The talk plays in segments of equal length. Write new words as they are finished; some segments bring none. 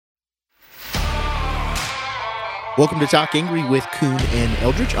Welcome to Talk Angry with Kuhn and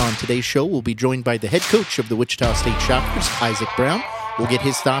Eldridge. On today's show, we'll be joined by the head coach of the Wichita State Shockers, Isaac Brown. We'll get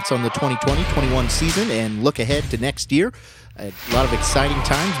his thoughts on the 2020-21 season and look ahead to next year. A lot of exciting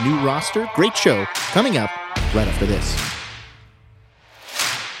times, new roster, great show coming up right after this.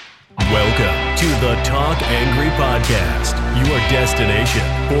 Welcome to the Talk Angry Podcast, your destination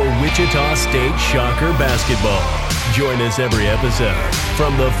for Wichita State Shocker basketball. Join us every episode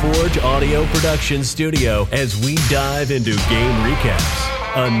from the Forge Audio Production Studio as we dive into game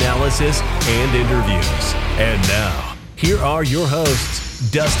recaps, analysis, and interviews. And now, here are your hosts,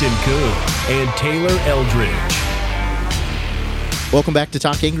 Dustin Kuhn and Taylor Eldridge. Welcome back to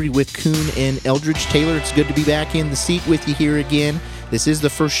Talk Angry with Kuhn and Eldridge. Taylor, it's good to be back in the seat with you here again. This is the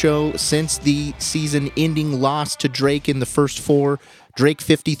first show since the season-ending loss to Drake in the first four. Drake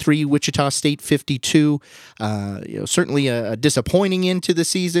 53, Wichita State 52. Certainly a disappointing end to the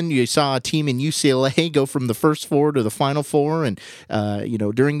season. You saw a team in UCLA go from the first four to the final four, and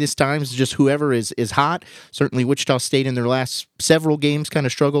during this time, it's just whoever is hot. Certainly, Wichita State in their last several games kind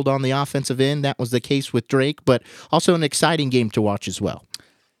of struggled on the offensive end. That was the case with Drake, but also an exciting game to watch as well.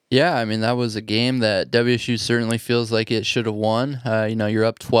 Yeah, I mean, that was a game that WSU certainly feels like it should have won. You're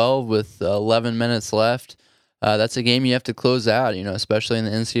up 12 with 11 minutes left. That's a game you have to close out, especially in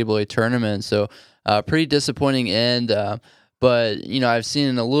the NCAA tournament. So pretty disappointing end. But I've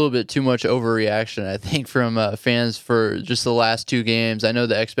seen a little bit too much overreaction, I think, from fans for just the last two games. I know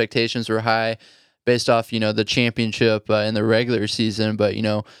the expectations were high based off, the championship in the regular season. But,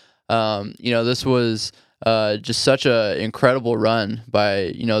 this was just such an incredible run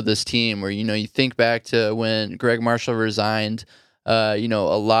by, this team where, you think back to when Greg Marshall resigned, a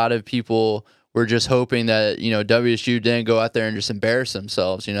lot of people were just hoping that, WSU didn't go out there and just embarrass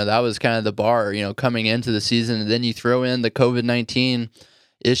themselves. That was kind of the bar, coming into the season. And then you throw in the COVID-19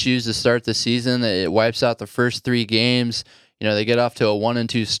 issues to start the season. It wipes out the first three games. They get off to a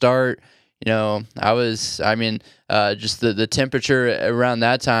 1-2 start. Just the temperature around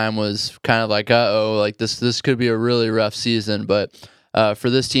that time was kind of like, this could be a really rough season. But for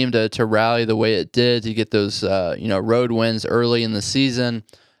this team to rally the way it did, to get those, road wins early in the season,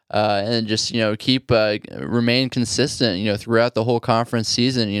 and just, remain consistent, throughout the whole conference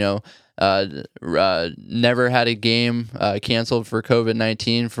season, never had a game canceled for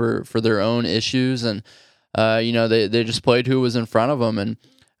COVID-19 for their own issues. And, they just played who was in front of them. And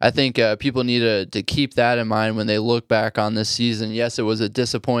I think people need to keep that in mind when they look back on this season. Yes, it was a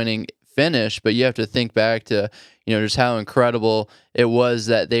disappointing finish, but you have to think back to, just how incredible it was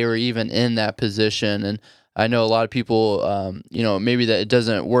that they were even in that position. And I know a lot of people, maybe that it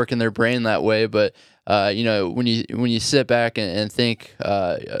doesn't work in their brain that way, but when you sit back and think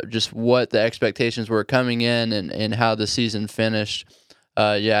just what the expectations were coming in and how the season finished,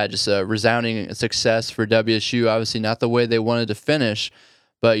 just a resounding success for WSU. Obviously, not the way they wanted to finish,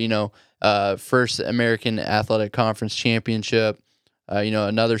 but first American Athletic Conference championship,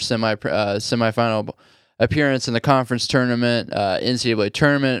 another semifinal appearance in the conference tournament, NCAA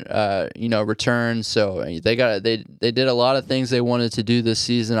tournament, return. So they did a lot of things they wanted to do this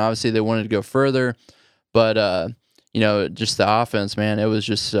season. Obviously, they wanted to go further, but just the offense, man, it was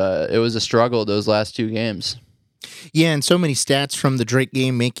just it was a struggle those last two games. Yeah, and so many stats from the Drake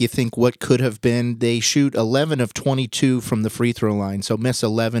game make you think what could have been. They shoot 11 of 22 from the free throw line, so miss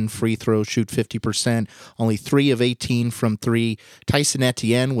 11 free throws, shoot 50%, only 3 of 18 from three. Tyson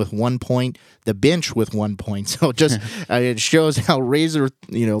Etienne with 1 point, the bench with 1 point. So just it shows how razor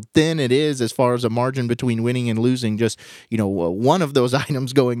thin it is as far as a margin between winning and losing. Just one of those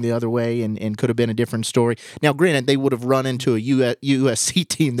items going the other way and could have been a different story. Now, granted, they would have run into a USC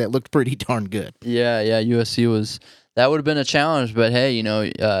team that looked pretty darn good. Yeah, USC that would have been a challenge, but hey,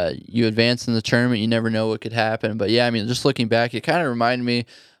 you advance in the tournament, you never know what could happen. But yeah, I mean, just looking back, it kind of reminded me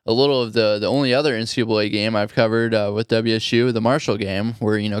a little of the only other NCAA game I've covered with WSU, the Marshall game,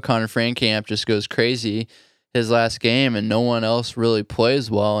 where Connor Frankamp just goes crazy his last game, and no one else really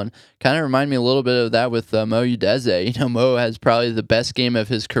plays well, and kind of remind me a little bit of that with Mo Udeze. Mo has probably the best game of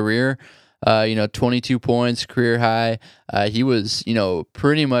his career. 22 points, career high. He was,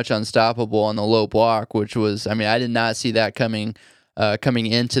 pretty much unstoppable on the low block, which was, I did not see that coming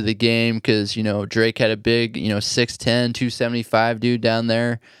into the game because, Drake had a big, 6'10", 275 dude down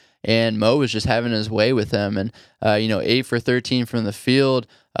there, and Mo was just having his way with him. And, 8 for 13 from the field.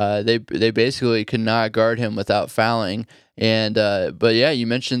 They basically could not guard him without fouling. And, but yeah, you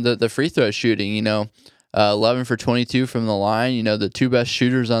mentioned the free throw shooting, 11 for 22 from the line. The two best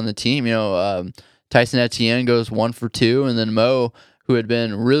shooters on the team. Tyson Etienne goes 1 for 2, and then Mo, who had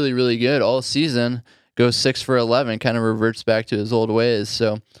been really, really good all season, goes 6 for 11. Kind of reverts back to his old ways.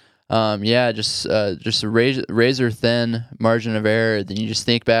 So just a razor thin margin of error. Then you just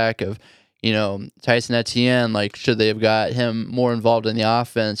think back of, Tyson Etienne, like, should they have got him more involved in the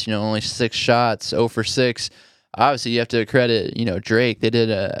offense? Only 6 shots, 0 for 6. Obviously, you have to credit, Drake. They did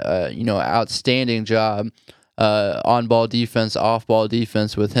a outstanding job on-ball defense, off-ball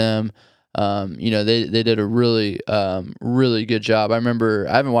defense with him. They did a really, really good job. I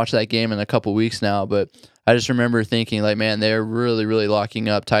haven't watched that game in a couple weeks now, but I just remember thinking, like, man, they're really, really locking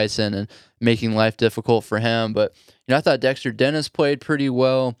up Tyson and making life difficult for him. But, I thought Dexter Dennis played pretty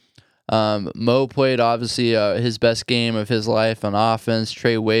well. Mo played, obviously, his best game of his life on offense.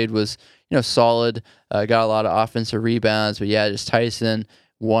 Trey Wade was, solid, got a lot of offensive rebounds. But, yeah, just Tyson,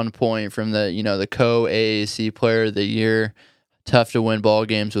 1 point from the, the co-AAC player of the year. Tough to win ball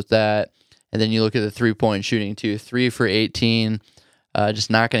games with that. And then you look at the three-point shooting, too. 3 for 18. Just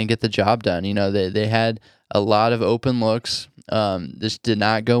not going to get the job done. They had a lot of open looks. Just did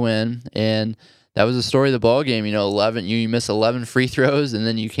not go in. And that was the story of the ball game. 11. You miss 11 free throws, and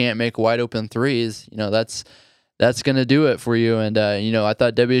then you can't make wide open threes. That's going to do it for you. And I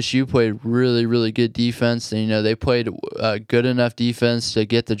thought WSU played really, really good defense. And they played good enough defense to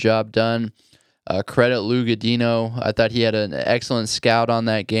get the job done. Credit Lou Godino. I thought he had an excellent scout on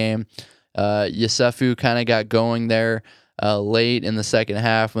that game. Yusufu kind of got going there late in the second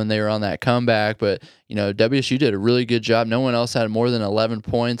half when they were on that comeback. But, WSU did a really good job. No one else had more than 11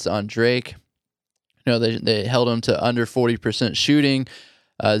 points on Drake. They held him to under 40% shooting,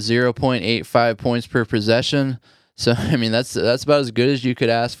 0.85 points per possession. So, that's about as good as you could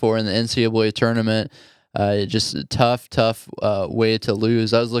ask for in the NCAA tournament. Just a tough way to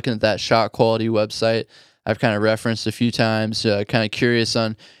lose. I was looking at that shot quality website I've kind of referenced a few times, kind of curious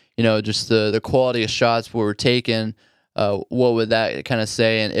on, just the quality of shots were taken. What would that kind of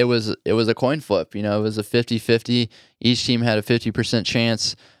say? And it was a coin flip. It was a 50-50. Each team had a 50%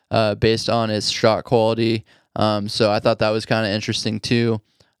 chance based on its shot quality. So I thought that was kind of interesting too.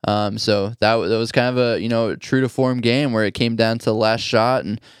 So that was kind of a true to form game where it came down to the last shot,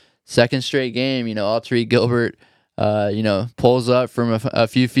 and second straight game, Alterique Gilbert pulls up from a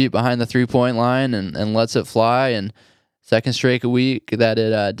few feet behind the 3-point line and lets it fly, and second straight week that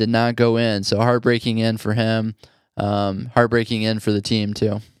it did not go in. So heartbreaking end for him, heartbreaking end for the team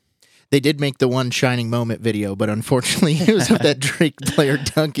too. They did make the one shining moment video, but unfortunately it was of that Drake player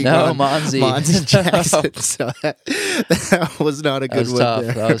dunking on Monzie Jackson. So that was not a good one.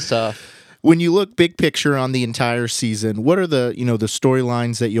 That was tough. When you look big picture on the entire season, what are the the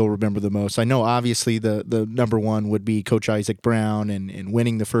storylines that you'll remember the most? I know obviously the number one would be Coach Isaac Brown and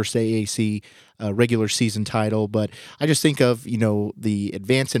winning the first AAC regular season title, but I just think of the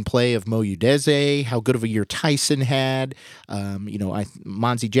advance in play of Mo Udeze, how good of a year Tyson had.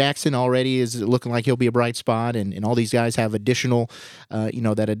 Monzie Jackson already is looking like he'll be a bright spot, and all these guys have additional,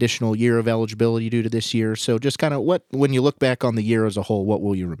 that additional year of eligibility due to this year. So just kind of when you look back on the year as a whole, what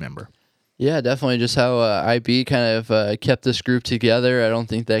will you remember? Yeah, definitely just how IB kind of kept this group together. I don't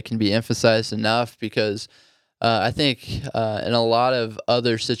think that can be emphasized enough because I think in a lot of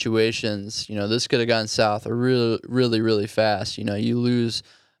other situations, this could have gone south really, really, really fast. You lose,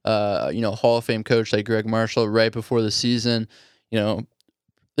 Hall of Fame coach like Greg Marshall right before the season.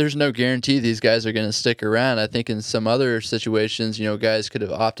 There's no guarantee these guys are going to stick around. I think in some other situations, guys could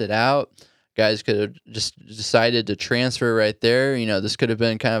have opted out. Guys could have just decided to transfer right there. This could have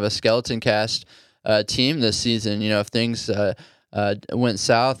been kind of a skeleton cast team this season. If things went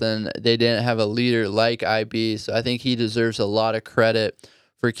south and they didn't have a leader like IB. So I think he deserves a lot of credit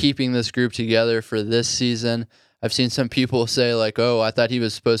for keeping this group together for this season. I've seen some people say like, oh, I thought he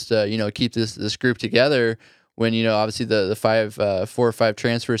was supposed to, keep this group together when, obviously the 4 or 5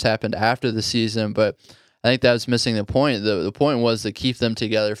 transfers happened after the season. But I think that was missing the point. The point was to keep them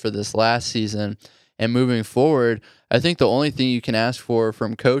together for this last season. And moving forward, I think the only thing you can ask for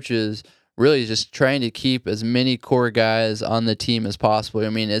from coaches really is just trying to keep as many core guys on the team as possible.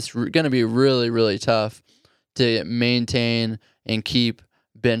 It's going to be really, really tough to maintain and keep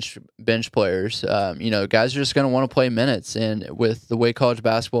bench players. Guys are just going to want to play minutes. And with the way college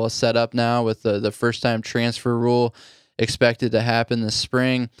basketball is set up now, with the first-time transfer rule expected to happen this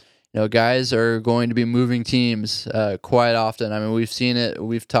spring, guys are going to be moving teams quite often. We've seen it.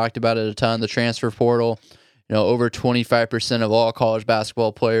 We've talked about it a ton. The transfer portal, over 25% of all college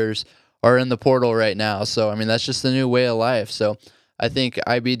basketball players are in the portal right now. So, that's just the new way of life. So I think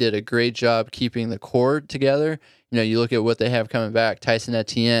IB did a great job keeping the core together. You look at what they have coming back: Tyson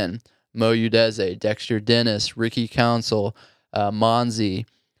Etienne, Mo Udeze, Dexter Dennis, Ricky Council, Monzie,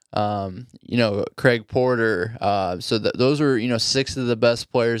 Craig Porter. So those were, 6 of the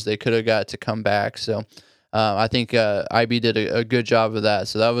best players they could have got to come back. So I think IB did a good job of that.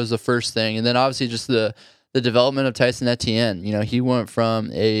 So that was the first thing. And then obviously just the development of Tyson Etienne. He went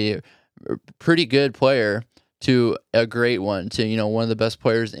from a pretty good player to a great one, to, one of the best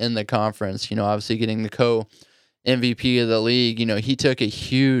players in the conference, obviously getting the co-MVP of the league. He took a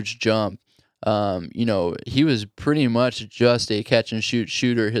huge jump. He was pretty much just a catch and shoot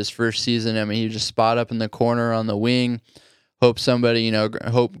shooter his first season. I mean, he would just spot up in the corner on the wing, hope somebody,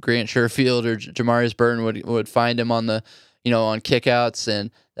 hope Grant Sherfield or Jamarius Burton would find him on the, on kickouts,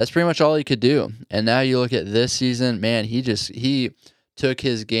 and that's pretty much all he could do. And now you look at this season, man, he took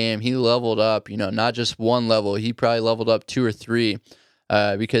his game, he leveled up, not just one level, he probably leveled up 2 or 3,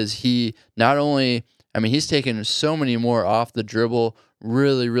 because he not only, he's taken so many more off the dribble,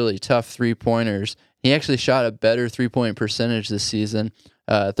 really, really tough 3-pointers. He actually shot a better 3-point percentage this season,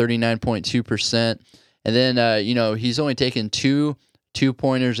 39.2%. And then, he's only taken 2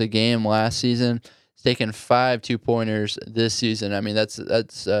 2-pointers a game last season. He's taken 5 2-pointers this season. That's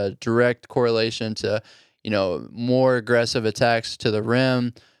a direct correlation to, more aggressive attacks to the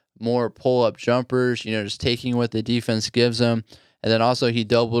rim, more pull-up jumpers, just taking what the defense gives him. And then also he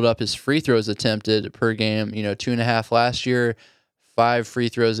doubled up his free throws attempted per game, 2.5 last year, 5 free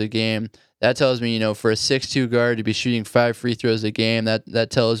throws a game. That tells me, for a 6'2" guard to be shooting 5 free throws a game, that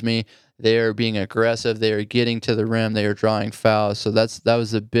tells me they are being aggressive. They are getting to the rim. They are drawing fouls. So that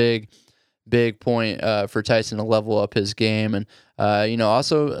was a big point for Tyson to level up his game. And,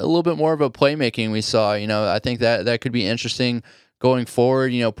 also a little bit more of a playmaking we saw. I think that could be interesting going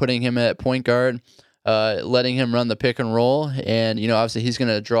forward, putting him at point guard, letting him run the pick and roll. And, obviously he's going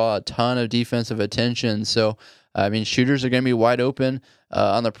to draw a ton of defensive attention. So, shooters are going to be wide open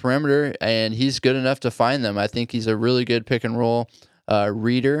on the perimeter, and he's good enough to find them. I think he's a really good pick and roll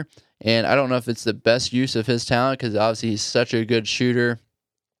reader. And I don't know if it's the best use of his talent, because obviously he's such a good shooter.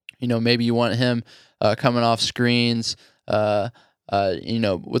 Maybe you want him coming off screens,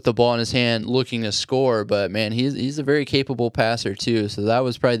 with the ball in his hand looking to score. But, man, he's a very capable passer too. So that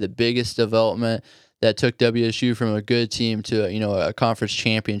was probably the biggest development that took WSU from a good team to, a conference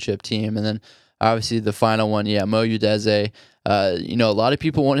championship team. And then obviously the final one, Mo Udeze. A lot of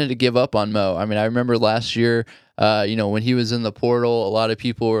people wanted to give up on Mo. I remember last year, when he was in the portal, a lot of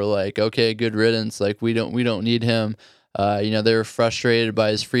people were like, okay, good riddance. Like, we don't need him. They were frustrated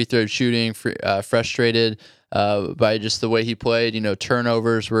by his free throw shooting, frustrated by just the way he played.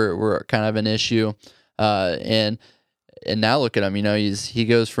 Turnovers were kind of an issue. And now look at him. He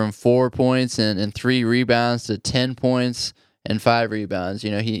goes from 4 points and 3 rebounds to 10 points and 5 rebounds.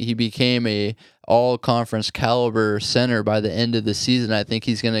 He became a all-conference caliber center by the end of the season. I think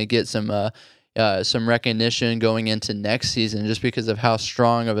he's going to get some recognition going into next season, just because of how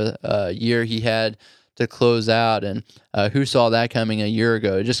strong of a year he had to close out. And who saw that coming a year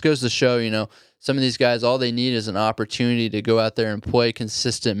ago? It just goes to show, some of these guys, all they need is an opportunity to go out there and play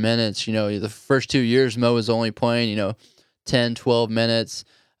consistent minutes. The first 2 years, Mo was only playing, 10, 12 minutes.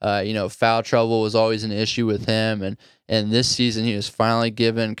 Foul trouble was always an issue with him. And this season he was finally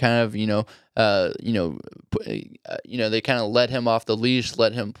given kind of, they kind of let him off the leash,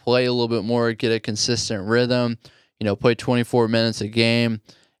 let him play a little bit more, get a consistent rhythm, play 24 minutes a game.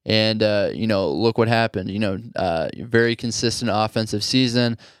 And, look what happened. Very consistent offensive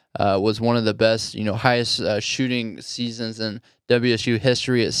season, was one of the best, highest shooting seasons in WSU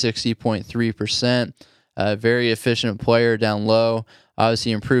history at 60.3%. Very efficient player down low.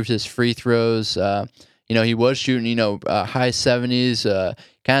 Obviously improved his free throws. He was shooting, high 70s,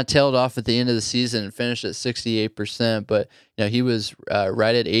 kind of tailed off at the end of the season and finished at 68%. But, he was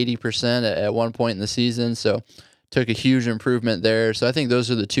right at 80% at one point in the season. So took a huge improvement there. So I think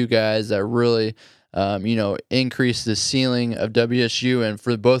those are the two guys that really, increased the ceiling of WSU. And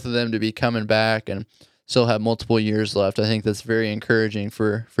for both of them to be coming back and still have multiple years left, I think that's very encouraging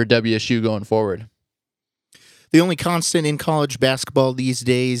for WSU going forward. The only constant in college basketball these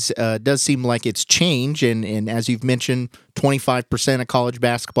days does seem like it's change, and as you've mentioned, 25% of college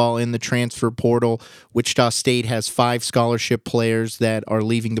basketball in the transfer portal. Wichita State has 5 scholarship players that are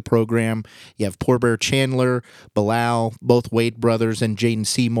leaving the program. You have Poor Bear Chandler, Bilal, both Wade brothers, and Jaden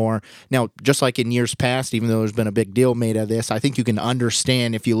Seymour. Now, just like in years past, even though there's been a big deal made of this, I think you can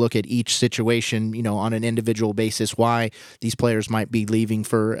understand if you look at each situation, on an individual basis, why these players might be leaving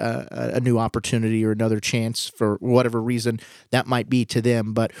for a new opportunity or another chance for whatever reason that might be to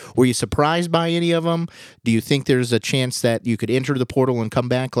them. But were you surprised by any of them? Do you think there's a chance that you could enter the portal and come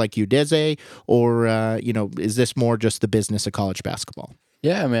back like Udeze, or is this more just the business of college basketball?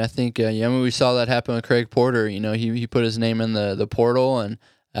 Yeah, I think we saw that happen with Craig Porter. He put his name in the portal, and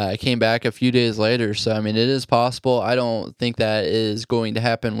came back a few days later. So, I mean, it is possible. I don't think that is going to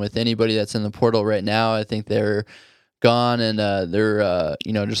happen with anybody that's in the portal right now. I think they're gone and they're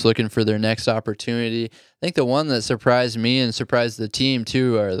just looking for their next opportunity. I think the one that surprised me and surprised the team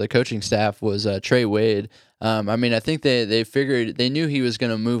too, or the coaching staff, was Trey Wade. I mean, I think they figured, they knew he was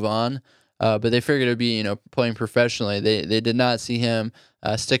going to move on, but they figured it would be, playing professionally. They did not see him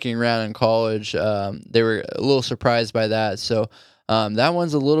sticking around in college. They were a little surprised by that. So that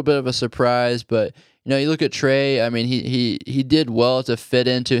one's a little bit of a surprise, but you look at Trey. I mean, he did well to fit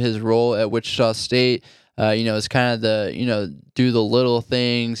into his role at Wichita State. It's kind of the, do the little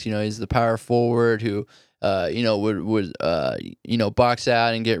things. He's the power forward who, would box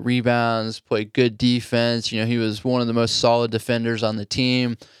out and get rebounds, play good defense. He was one of the most solid defenders on the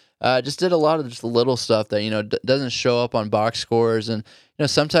team. Just did a lot of just little stuff that, doesn't show up on box scores. And,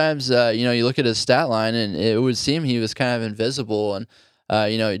 sometimes, you look at his stat line and it would seem he was kind of invisible and,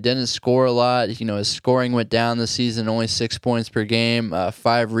 he didn't score a lot. His scoring went down this season, only 6 points per game,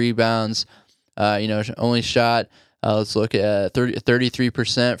 5 rebounds. Only shot, let's look at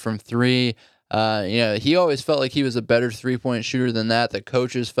 33% from three. He always felt like he was a better 3-point shooter than that. The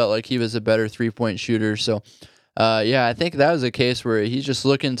coaches felt like he was a better 3-point shooter. So, I think that was a case where he's just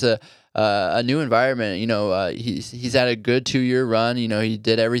looking to a new environment. He's had a good 2-year run. He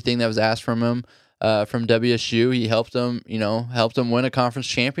did everything that was asked from him from WSU. He helped them win a conference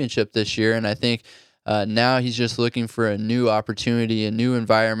championship this year. And I think now he's just looking for a new opportunity, a new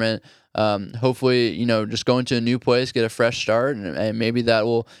environment. Hopefully, just going to a new place, get a fresh start, and maybe that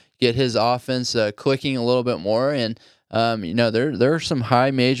will get his offense clicking a little bit more. And, there are some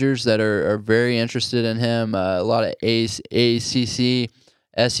high majors that are very interested in him. A lot of ACC,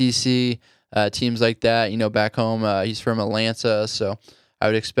 SEC teams like that, back home. He's from Atlanta, so I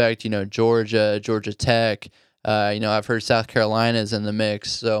would expect, Georgia Tech. I've heard South Carolina's in the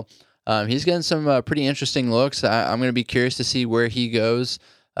mix. So he's getting some pretty interesting looks. I'm going to be curious to see where he goes.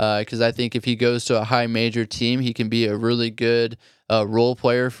 Because I think if he goes to a high major team, he can be a really good role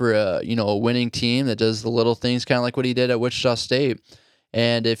player for a winning team that does the little things, kind of like what he did at Wichita State.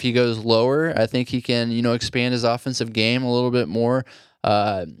 And if he goes lower, I think he can expand his offensive game a little bit more.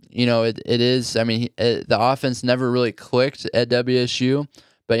 It is. I mean, the offense never really clicked at WSU,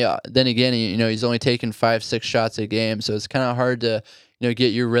 but yeah, then again, he's only taking 5-6 shots a game, so it's kind of hard to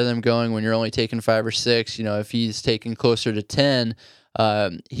get your rhythm going when you're only taking 5 or 6. If he's taking closer to 10.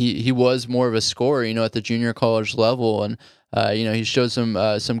 He was more of a scorer, at the junior college level, and he showed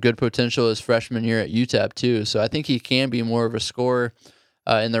some good potential his freshman year at UTEP too. So I think he can be more of a scorer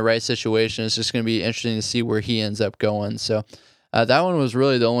in the right situation. It's just going to be interesting to see where he ends up going. So that one was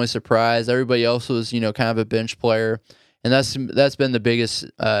really the only surprise. Everybody else was kind of a bench player, and that's been the biggest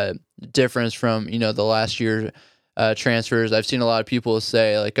difference from the last year transfers. I've seen a lot of people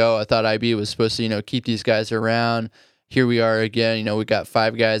say like, oh, I thought IB was supposed to keep these guys around. Here we are again, we got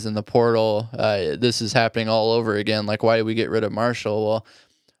 5 guys in the portal. This is happening all over again. Like, why did we get rid of Marshall?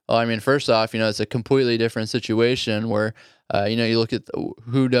 Well, I mean, first off, it's a completely different situation where, you look at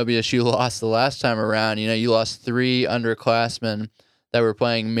who WSU lost the last time around. You lost 3 underclassmen that were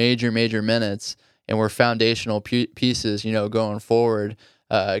playing major minutes and were foundational pieces, going forward.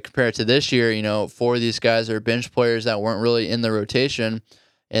 Compared to this year, 4 of these guys are bench players that weren't really in the rotation.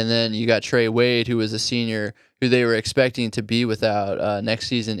 And then you got Trey Wade, who was a senior, who they were expecting to be without next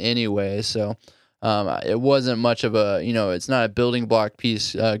season anyway. So it wasn't much of a, it's not a building block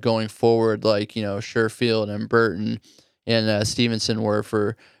piece going forward like, Sherfield and Burton and Stevenson were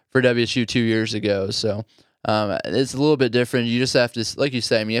for WSU 2 years ago. So it's a little bit different. You just have to, like you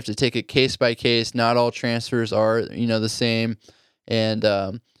said, you have to take it case by case. Not all transfers are, the same. And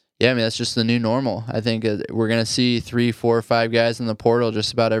that's just the new normal. I think we're going to see 3, 4, 5 guys in the portal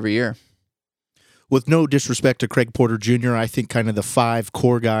just about every year. With no disrespect to Craig Porter Jr., I think kind of the 5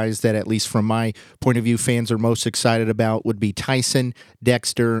 core guys that, at least from my point of view, fans are most excited about would be Tyson,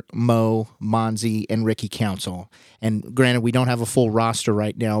 Dexter, Mo, Monzi, and Ricky Council. And granted, we don't have a full roster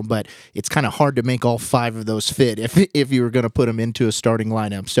right now, but it's kind of hard to make all 5 of those fit if you were going to put them into a starting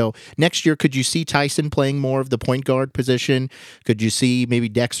lineup. So next year, could you see Tyson playing more of the point guard position? Could you see maybe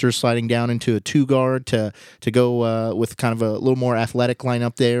Dexter sliding down into a 2 guard to go with kind of a little more athletic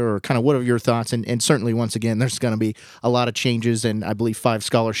lineup there? Or kind of what are your thoughts? And certainly, once again, there's going to be a lot of changes, and I believe 5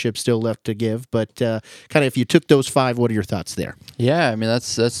 scholarships still left to give. But kind of if you took those 5, what are your thoughts there? Yeah, I mean,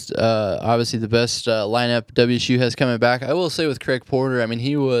 that's obviously the best lineup WSU has coming back. I will say with Craig Porter, I mean,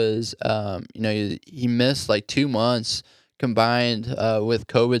 he was, he missed like 2 months combined with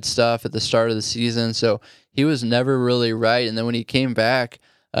COVID stuff at the start of the season, so he was never really right. And then when he came back,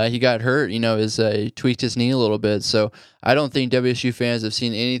 he got hurt. He tweaked his knee a little bit. So I don't think WSU fans have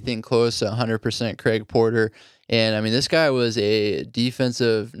seen anything close to 100% Craig Porter. And I mean, this guy was a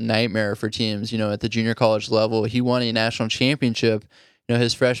defensive nightmare for teams. At the junior college level, he won a national championship.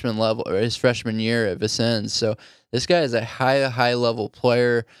 His freshman year at Vincennes. So this guy is a high level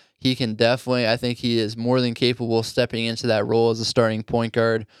player. He can definitely, I think he is more than capable of stepping into that role as a starting point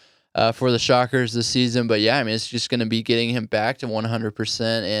guard for the Shockers this season. But yeah, I mean, it's just going to be getting him back to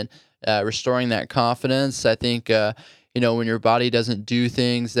 100% and restoring that confidence. I think, when your body doesn't do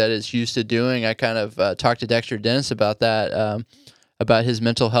things that it's used to doing, I kind of talked to Dexter Dennis about that, about his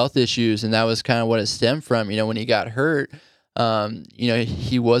mental health issues. And that was kind of what it stemmed from. When he got hurt,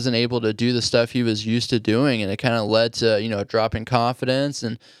 he wasn't able to do the stuff he was used to doing. And it kind of led to, a drop in confidence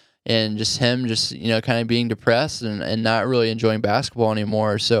and just him kind of being depressed and not really enjoying basketball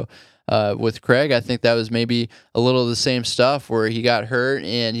anymore. So with Craig, I think that was maybe a little of the same stuff where he got hurt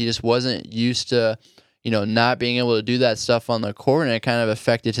and he just wasn't used to, not being able to do that stuff on the court, and it kind of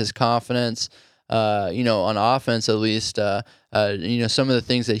affected his confidence, on offense at least, some of the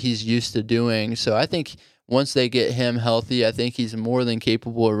things that he's used to doing. So I think once they get him healthy, I think he's more than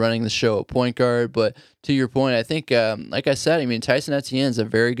capable of running the show at point guard. But to your point, I think, like I said, I mean, Tyson Etienne is a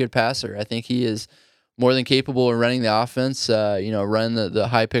very good passer. I think he is more than capable of running the offense, running the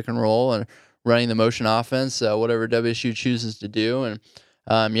high pick and roll and running the motion offense, whatever WSU chooses to do. And,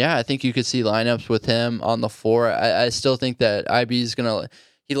 I think you could see lineups with him on the floor. I still think that IB is going to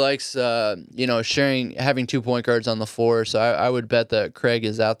 – he likes, having 2 point guards on the floor. So I would bet that Craig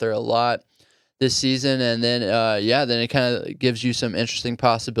is out there a lot this season, and then then it kind of gives you some interesting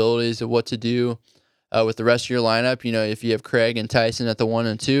possibilities of what to do with the rest of your lineup. If you have Craig and Tyson at the 1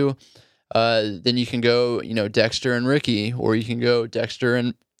 and 2, then you can go Dexter and Ricky, or you can go Dexter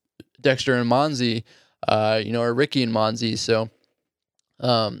and Monzi, or Ricky and Monzi. So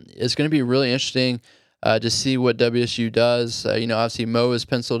it's going to be really interesting to see what WSU does. Obviously Mo is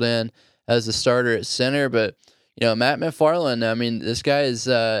penciled in as the starter at center, but Matt McFarland, I mean, this guy is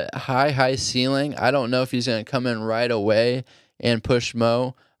high ceiling. I don't know if he's going to come in right away and push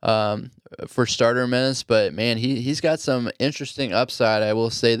Mo for starter minutes, but man, he's got some interesting upside. I will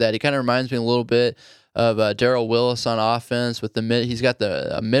say that he kind of reminds me a little bit of Darrell Willis on offense with he's got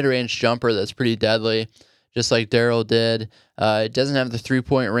a mid-range jumper that's pretty deadly, just like Darrell did. It doesn't have the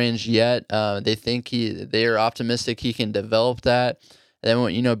 3-point range yet. They are optimistic he can develop that. And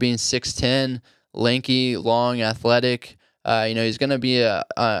then, being 6'10", lanky, long, athletic, he's going to be an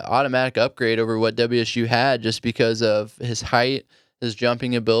automatic upgrade over what WSU had just because of his height, his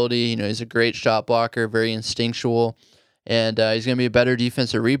jumping ability. He's a great shot blocker, very instinctual, and he's going to be a better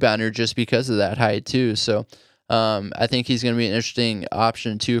defensive rebounder just because of that height too. So I think he's going to be an interesting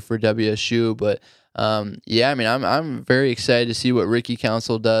option too for WSU. But I'm very excited to see what Ricky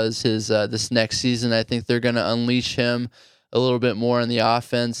Council does this next season. I think they're going to unleash him a little bit more in the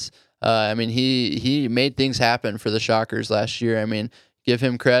offense. He made things happen for the Shockers last year. I mean, give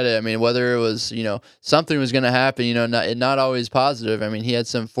him credit. I mean, whether it was, something was going to happen, not always positive. I mean, he had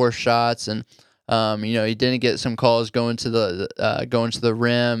some forced shots and, he didn't get some calls going to the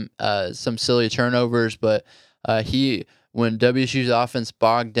rim, some silly turnovers, but when WSU's offense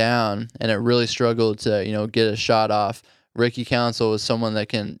bogged down and it really struggled to, get a shot off, Ricky Council was someone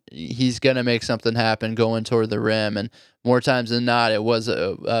that he's going to make something happen going toward the rim. And more times than not, it was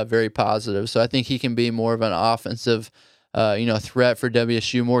a very positive. So I think he can be more of an offensive, threat for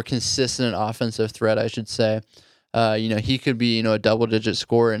WSU, more consistent offensive threat, I should say. He could be, a double-digit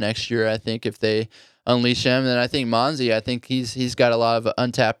scorer next year, I think, if they unleash him. And I think Monzi, I think he's got a lot of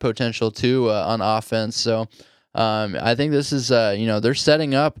untapped potential too on offense. So I think this is, they're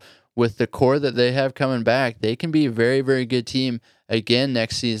setting up with the core that they have coming back. They can be a very, very good team again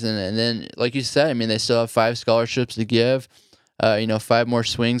next season. And then, like you said, I mean, they still have 5 scholarships to give, 5 more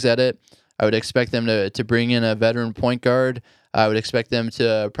swings at it. I would expect them to bring in a veteran point guard. I would expect them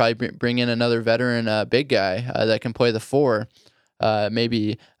to probably bring in another veteran big guy that can play the 4.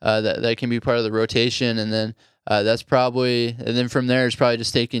 Maybe that can be part of the rotation. And then and then from there, it's probably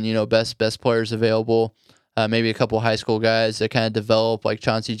just taking, best players available. Maybe a couple high school guys that kind of develop, like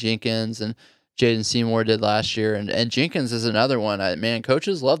Chauncey Jenkins and Jaden Seymour did last year. And Jenkins is another one.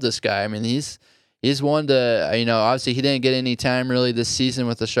 Coaches love this guy. I mean, he's one to, obviously he didn't get any time really this season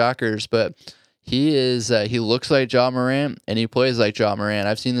with the Shockers, but he looks like Ja Morant and he plays like Ja Morant.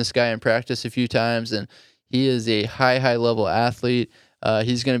 I've seen this guy in practice a few times, and he is a high level athlete.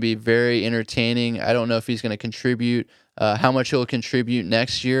 He's going to be very entertaining. I don't know if he's going to contribute, how much he'll contribute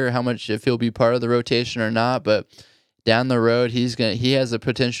next year, if he'll be part of the rotation or not, but down the road, he has the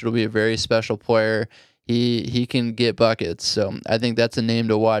potential to be a very special player. he can get buckets. So I think that's a name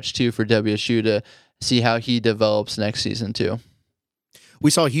to watch too for WSU to see how he develops next season too. We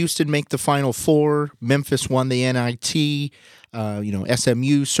saw Houston make the Final Four. Memphis won the NIT.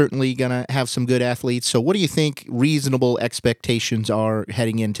 SMU certainly going to have some good athletes. So what do you think reasonable expectations are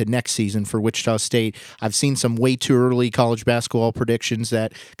heading into next season for Wichita State? I've seen some way too early college basketball predictions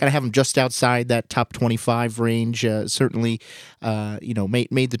that kind of have them just outside that top 25 range. Certainly,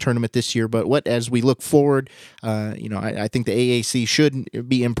 made the tournament this year. But as we look forward, I think the AAC should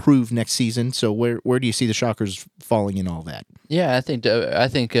be improved next season. So where do you see the Shockers falling in all that? Yeah, I think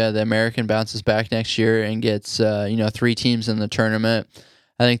the American bounces back next year and gets 3 teams in the tournament.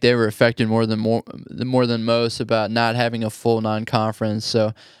 I think they were affected more than most about not having a full non-conference.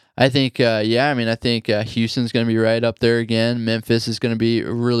 So I think Houston's going to be right up there again. Memphis is going to be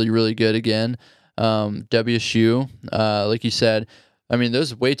really, really good again. WSU, like you said, I mean,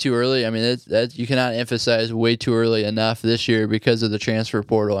 those way too early. I mean, that you cannot emphasize way too early enough this year because of the transfer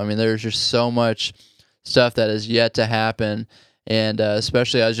portal. I mean, there's just so much stuff that is yet to happen, and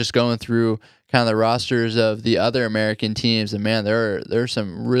especially I was just going through kind of the rosters of the other American teams, and man, there are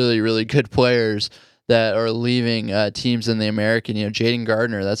some really, really good players that are leaving teams in the American. Jaden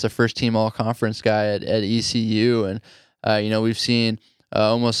Gardner, that's a first-team All-Conference guy at ECU, and we've seen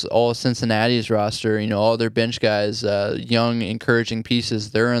almost all Cincinnati's roster. All their bench guys, young, encouraging pieces,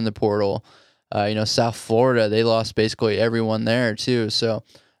 they're in the portal. South Florida, they lost basically everyone there too. So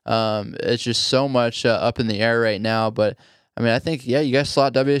it's just so much up in the air right now, but I mean, I think, you guys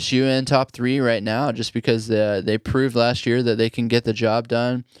slot WSU in top 3 right now just because they proved last year that they can get the job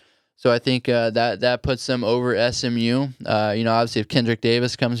done. So I think that puts them over SMU. Obviously, if Kendrick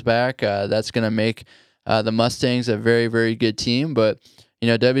Davis comes back, that's going to make the Mustangs a very, very good team. But,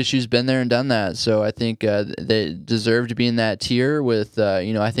 WSU's been there and done that. So I think they deserve to be in that tier with,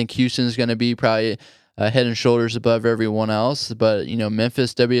 I think Houston's going to be probably head and shoulders above everyone else. But,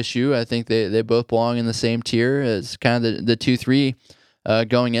 Memphis, WSU, I think they both belong in the same tier as kind of the 2-3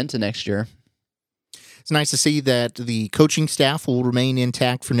 going into next year. It's nice to see that the coaching staff will remain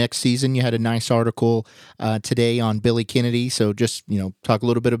intact for next season. You had a nice article today on Billy Kennedy. So just, talk a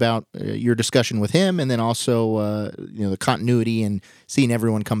little bit about your discussion with him and then also, the continuity and seeing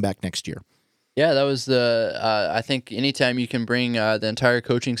everyone come back next year. Yeah, that was I think anytime you can bring the entire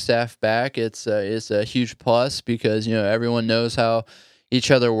coaching staff back, it's a huge plus because, everyone knows how each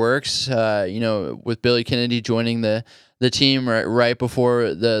other works. With Billy Kennedy joining the team right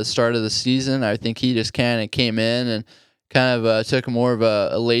before the start of the season, I think he just kind of came in and kind of took more of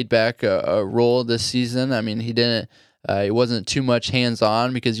a laid back role this season. I mean, he didn't. It wasn't too much hands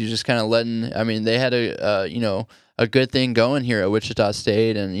on because you just kind of letting. I mean, they had a good thing going here at Wichita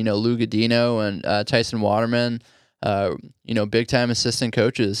State, and Lou Godino and Tyson Waterman, big time assistant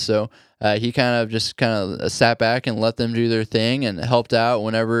coaches. So he kind of sat back and let them do their thing and helped out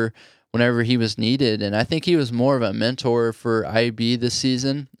whenever he was needed. And I think he was more of a mentor for IB this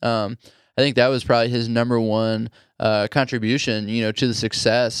season. I think that was probably his number one contribution, to the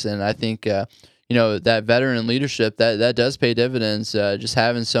success. And I think that veteran leadership that does pay dividends. Just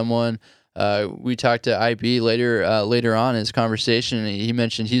having someone. We talked to IB later on in his conversation, and he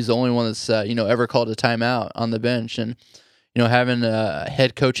mentioned he's the only one that's ever called a timeout on the bench, and having a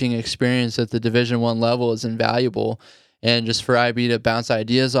head coaching experience at the Division I level is invaluable, and just for IB to bounce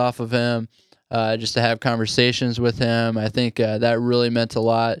ideas off of him, just to have conversations with him, I think that really meant a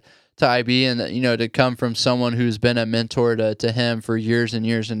lot to IB, and to come from someone who's been a mentor to him for years and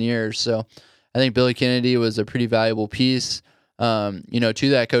years and years. So I think Billy Kennedy was a pretty valuable piece. To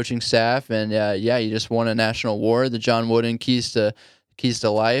that coaching staff, and you just won a national award, the John Wooden Keys to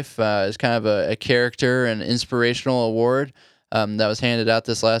Life. It's kind of a character and inspirational award that was handed out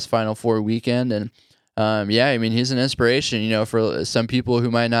this last Final Four weekend, and he's an inspiration. For some people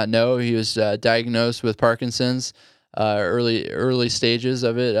who might not know, he was diagnosed with Parkinson's, early stages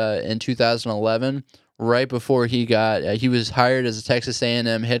of it in 2011, right before he was hired as a Texas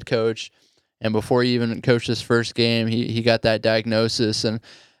A&M head coach. And before he even coached his first game, he got that diagnosis. And,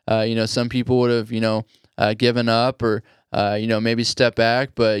 some people would have, given up or, maybe stepped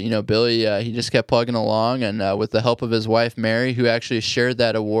back. But, Billy, he just kept plugging along. And with the help of his wife, Mary, who actually shared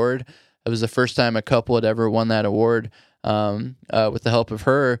that award, it was the first time a couple had ever won that award. With the help of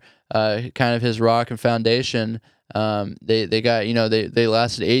her, kind of his rock and foundation, they got, they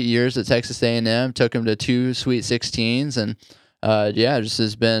lasted 8 years at Texas A&M, took him to 2 Sweet 16s. And, just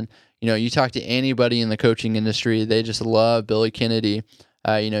has been... you talk to anybody in the coaching industry, they just love Billy Kennedy.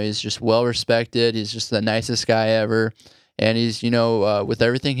 He's just well respected. He's just the nicest guy ever. And he's, with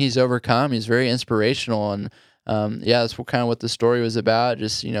everything he's overcome, he's very inspirational. And That's kind of what the story was about.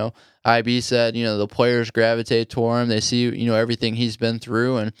 Just, IB said, the players gravitate toward him. They see, everything he's been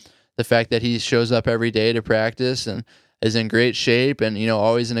through, and the fact that he shows up every day to practice and is in great shape and,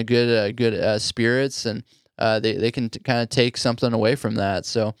 always in a good spirits, and they can kind of take something away from that.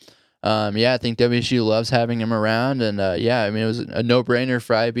 So, I think WSU loves having him around, and it was a no-brainer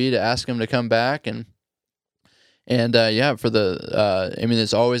for IB to ask him to come back, and for the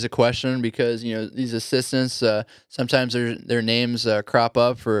there's always a question because these assistants sometimes their names crop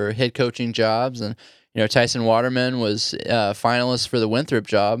up for head coaching jobs, and Tyson Waterman was finalist for the Winthrop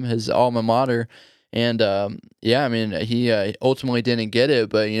job, his alma mater. And he ultimately didn't get it,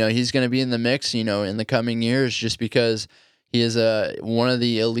 but he's going to be in the mix in the coming years, just because he is one of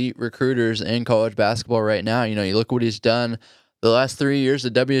the elite recruiters in college basketball right now. You look what he's done the last 3 years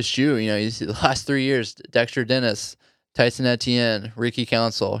at WSU. The last 3 years, Dexter Dennis, Tyson Etienne, Ricky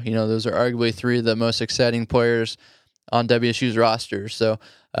Council. Those are arguably three of the most exciting players on WSU's roster. So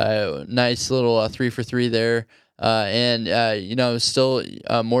nice little 3 for 3 there. Still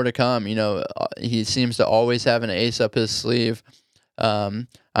more to come. He seems to always have an ace up his sleeve. I'm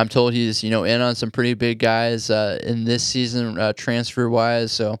told he's, in on some pretty big guys in this season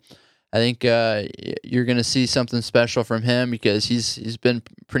transfer-wise. So I think you're going to see something special from him, because he's been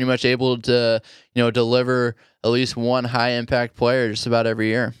pretty much able to, deliver at least one high-impact player just about every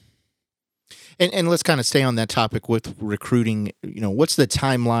year. And let's kind of stay on that topic with recruiting. What's the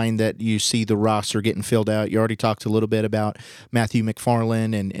timeline that you see the roster getting filled out? You already talked a little bit about Matthew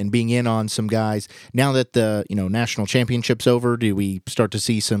McFarland and being in on some guys. Now that the national championship's over, do we start to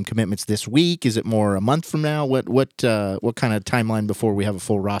see some commitments this week? Is it more a month from now? What kind of timeline before we have a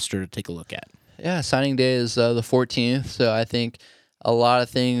full roster to take a look at? Yeah, signing day is the 14th, so I think a lot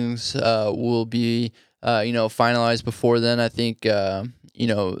of things will be finalized before then. I think.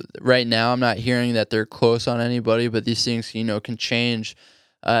 Right now I'm not hearing that they're close on anybody, but these things, can change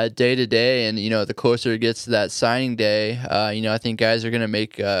day to day. And, the closer it gets to that signing day, I think guys are going to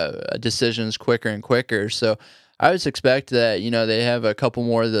make decisions quicker and quicker. So I would expect that, they have a couple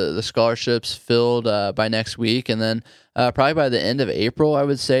more of the scholarships filled by next week. And then probably by the end of April, I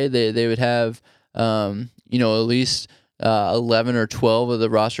would say they would have, at least 11 or 12 of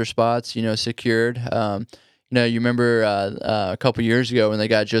the roster spots, secured. You remember a couple years ago when they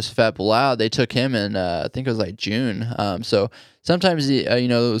got Josephat Bilal, they took him in, I think it was like June. So sometimes,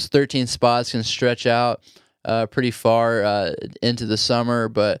 those 13 spots can stretch out pretty far into the summer,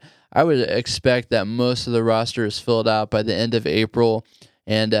 but I would expect that most of the roster is filled out by the end of April.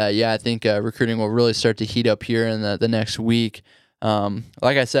 And I think recruiting will really start to heat up here in the next week.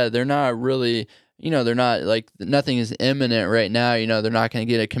 Like I said, they're not really... they're not like nothing is imminent right now. They're not going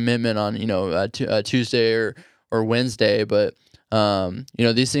to get a commitment on, Tuesday or Wednesday, but,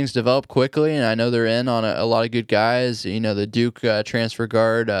 these things develop quickly, and I know they're in on a lot of good guys. The Duke transfer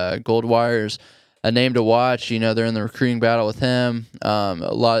guard, Goldwire's a name to watch. They're in the recruiting battle with him.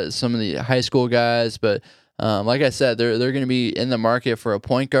 Some of the high school guys, but like I said, they're going to be in the market for a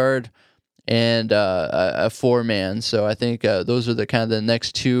point guard and a 4-man. So I think those are the kind of the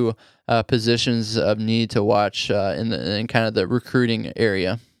next two positions of need to watch in kind of the recruiting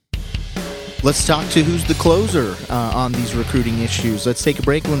area. Let's talk to who's the closer on these recruiting issues. Let's take a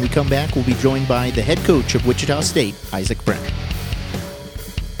break. When we come back, we'll be joined by the head coach of Wichita State, Isaac Brown.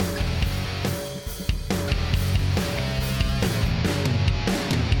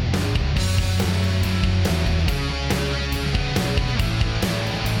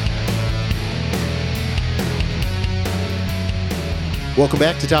 Welcome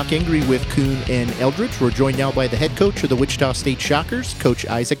back to Talk Angry with Kuhn and Eldridge. We're joined now by the head coach of the Wichita State Shockers, Coach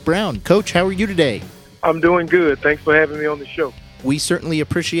Isaac Brown. Coach, how are you today? I'm doing good. Thanks for having me on the show. We certainly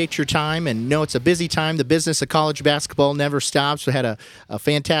appreciate your time and know it's a busy time. The business of college basketball never stops. We had a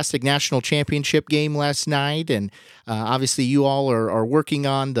fantastic national championship game last night, and obviously you all are working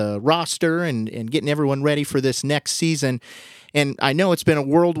on the roster and getting everyone ready for this next season. And I know it's been a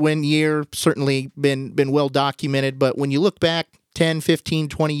whirlwind year, certainly been well documented, but when you look back 10, 15,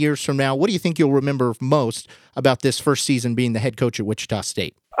 20 years from now, what do you think you'll remember most about this first season being the head coach at Wichita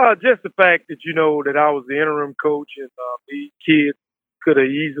State? Just the fact that, that I was the interim coach and these kids could have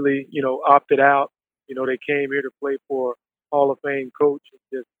easily, opted out. They came here to play for Hall of Fame coach.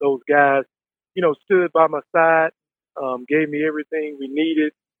 Just those guys, stood by my side, gave me everything we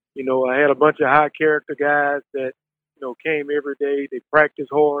needed. I had a bunch of high character guys that, came every day. They practiced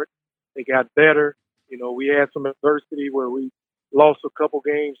hard. They got better. We had some adversity where we lost a couple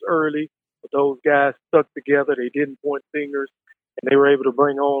games early, but those guys stuck together. They didn't point fingers, and they were able to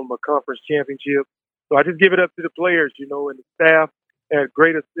bring home a conference championship. So I just give it up to the players, and the staff had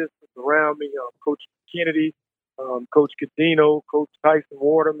great assistants around me. Coach Kennedy Coach Cadino, Coach Tyson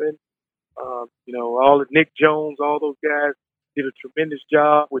Waterman, all the Nick Jones, all those guys did a tremendous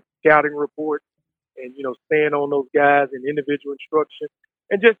job with scouting reports and, staying on those guys in individual instruction.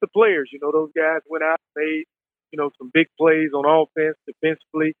 And just the players, those guys went out and made, some big plays on offense,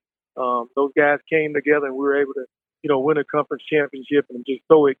 defensively. Those guys came together and we were able to, win a conference championship. And I'm just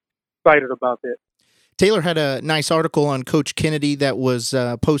so excited about that. Taylor had a nice article on Coach Kennedy that was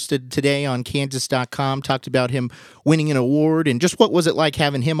posted today on Kansas.com, talked about him winning an award and just what was it like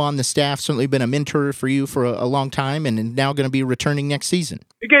having him on the staff. Certainly been a mentor for you for a long time and now going to be returning next season.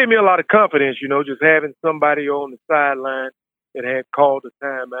 It gave me a lot of confidence, just having somebody on the sideline that had called the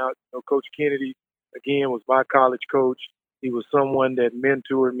timeout. Coach Kennedy, again, was my college coach. He was someone that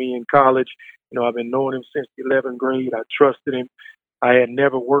mentored me in college. I've been knowing him since the 11th grade. I trusted him. I had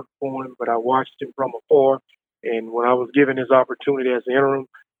never worked for him, but I watched him from afar. And when I was given his opportunity as interim,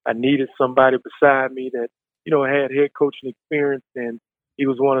 I needed somebody beside me that, had head coaching experience. And he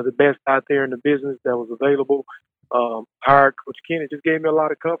was one of the best out there in the business that was available. Hired Coach Kennedy, just gave me a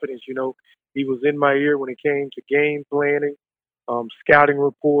lot of confidence. He was in my ear when it came to game planning, scouting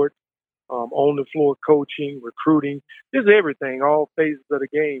reports, on the floor coaching, recruiting, just everything, all phases of the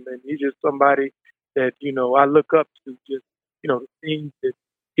game. And he's just somebody that, I look up to, just, the things that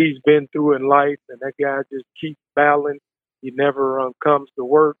he's been through in life, and that guy just keeps battling. He never comes to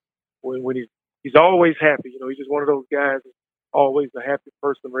work when he's always happy. He's just one of those guys that's always a happy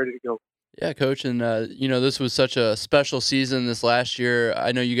person ready to go. Yeah, Coach, and this was such a special season this last year.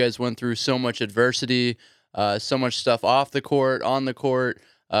 I know you guys went through so much adversity, so much stuff off the court, on the court.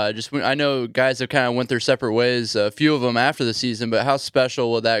 I know guys have kind of went their separate ways, a few of them after the season, but how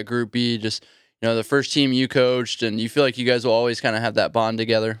special will that group be? Just the first team you coached, and you feel like you guys will always kind of have that bond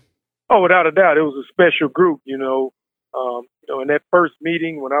together? Oh, without a doubt. It was a special group, in that first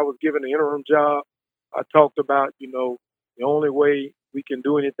meeting when I was given the interim job, I talked about, the only way we can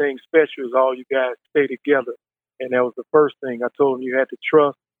do anything special is all you guys stay together. And that was the first thing. I told them you had to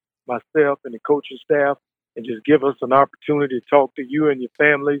trust myself and the coaching staff and just give us an opportunity to talk to you and your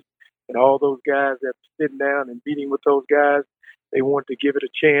families and all those guys that were sitting down and meeting with those guys. They wanted to give it a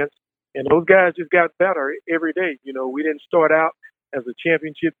chance. And those guys just got better every day. We didn't start out as a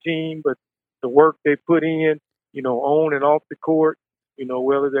championship team, but the work they put in, on and off the court,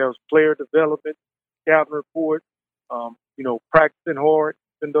 whether there was player development, scouting report, practicing hard,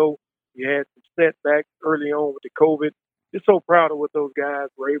 even though you had some setbacks early on with the COVID. Just so proud of what those guys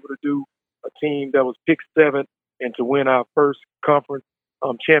were able to do, a team that was picked 7th and to win our first conference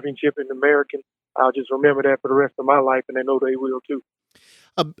championship in the American. I'll just remember that for the rest of my life, and I know they will too.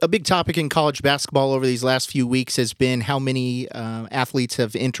 A big topic in college basketball over these last few weeks has been how many athletes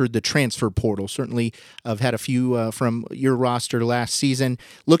have entered the transfer portal. Certainly, I've had a few from your roster last season.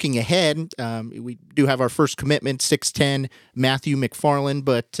 Looking ahead, we do have our first commitment, 6'10", Matthew McFarland,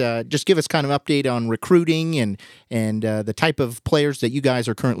 but just give us kind of update on recruiting and the type of players that you guys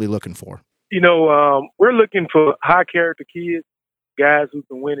are currently looking for. We're looking for high-character kids, guys who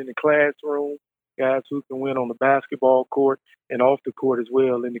can win in the classroom, guys who can win on the basketball court and off the court as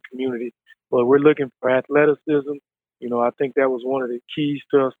well in the community. But we're looking for athleticism. I think that was one of the keys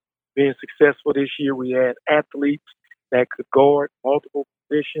to us being successful this year. We had athletes that could guard multiple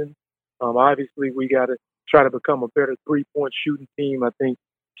positions. Obviously, we got to try to become a better three-point shooting team. I think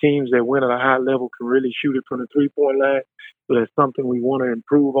teams that win at a high level can really shoot it from the three-point line. So that's something we want to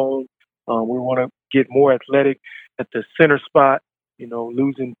improve on. We want to get more athletic at the center spot.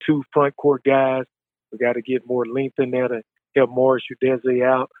 Losing 2 front court guys. We got to get more length in there to help Morris Udeze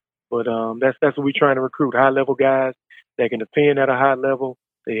out. But that's what we're trying to recruit, high-level guys that can defend at a high level.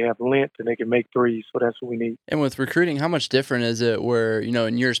 They have length, and they can make threes. So that's what we need. And with recruiting, how much different is it where,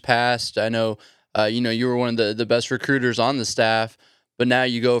 in years past, I know, you were one of the best recruiters on the staff, but now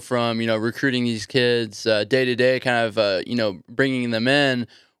you go from, recruiting these kids day to day, kind of, bringing them in,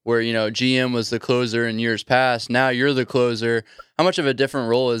 where, GM was the closer in years past. Now you're the closer. How much of a different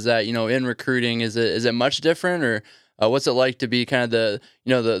role is that, in recruiting? Is it much different, or what's it like to be kind of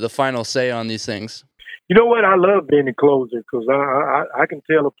the final say on these things? You know what? I love being a closer because I can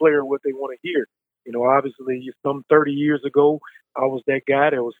tell a player what they want to hear. Obviously, some 30 years ago, I was that guy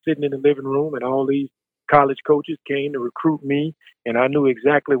that was sitting in the living room and all these college coaches came to recruit me, and I knew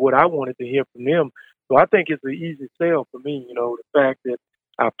exactly what I wanted to hear from them. So I think it's an easy sell for me, the fact that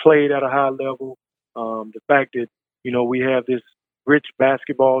I played at a high level, the fact that, we have this rich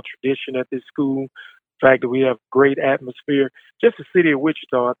basketball tradition at this school, the fact that we have great atmosphere. Just the city of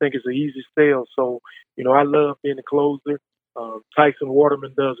Wichita, I think, is an easy sell. So, I love being a closer. Tyson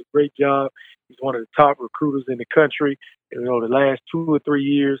Waterman does a great job. He's one of the top recruiters in the country. And, the last 2 or 3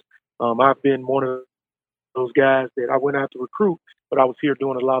 years, I've been one of those guys that I went out to recruit, but I was here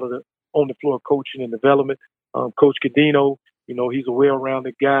doing a lot of the on-the-floor coaching and development. Coach Cadino, he's a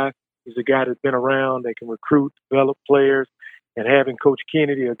well-rounded guy. He's a guy that's been around, that can recruit, develop players. And having Coach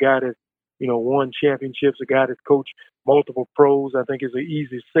Kennedy, a guy that's, won championships, a guy that's coached multiple pros, I think is an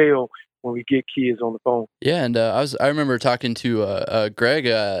easy sell when we get kids on the phone. Yeah, and I remember talking to Greg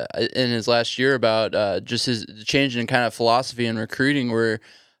in his last year about just his change in kind of philosophy in recruiting, where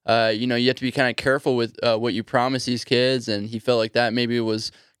you have to be kind of careful with what you promise these kids, and he felt like that maybe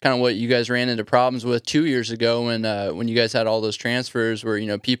was kind of what you guys ran into problems with 2 years ago when you guys had all those transfers,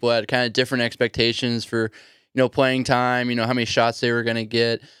 where people had kind of different expectations for playing time, how many shots they were going to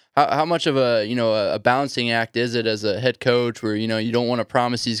get. How much of a balancing act is it as a head coach where, you don't want to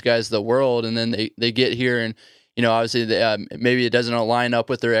promise these guys the world and then they get here and, obviously maybe it doesn't line up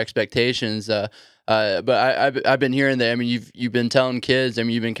with their expectations. But I've been hearing that, you've been telling kids,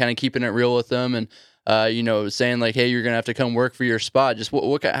 you've been kind of keeping it real with them and, saying like, hey, you're going to have to come work for your spot. Just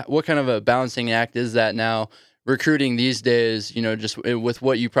what kind of a balancing act is that now recruiting these days, just with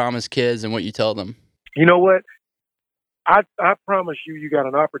what you promise kids and what you tell them? You know what? I promise you got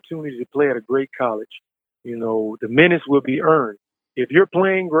an opportunity to play at a great college. The minutes will be earned. If you're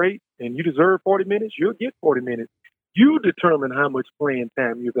playing great and you deserve 40 minutes, you'll get 40 minutes. You determine how much playing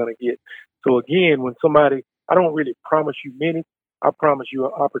time you're going to get. So again, I don't really promise you minutes. I promise you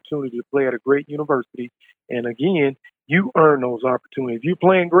an opportunity to play at a great university. And again, you earn those opportunities. If you're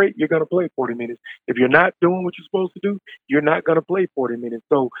playing great, you're going to play 40 minutes. If you're not doing what you're supposed to do, you're not going to play 40 minutes.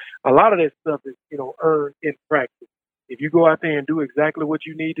 So a lot of that stuff is, earned in practice. If you go out there and do exactly what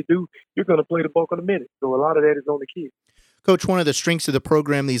you need to do, you're going to play the bulk of the minutes. So a lot of that is on the kids. Coach, one of the strengths of the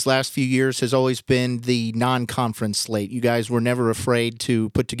program these last few years has always been the non-conference slate. You guys were never afraid to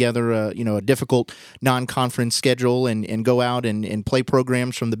put together a difficult non-conference schedule and go out and play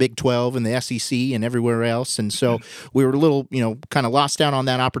programs from the Big 12 and the SEC and everywhere else. And so we were a little, kind of lost out on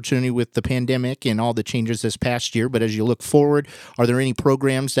that opportunity with the pandemic and all the changes this past year. But as you look forward, are there any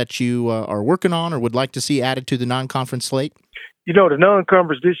programs that you are working on or would like to see added to the non-conference slate? The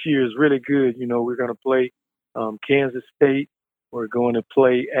non-conference this year is really good. We're going to play Kansas State. We're going to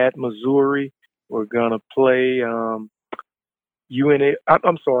play at Missouri. We're going to play UNA.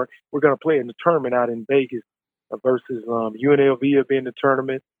 I'm sorry. We're going to play in the tournament out in Vegas versus UNLV will be in the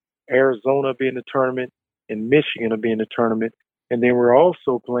tournament, Arizona will be in the tournament, and Michigan will be in the tournament. And then we're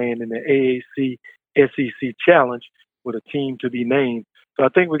also playing in the AAC SEC Challenge with a team to be named. So I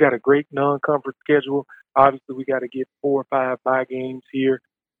think we got a great non-conference schedule. Obviously, we got to get 4 or 5 bye games here,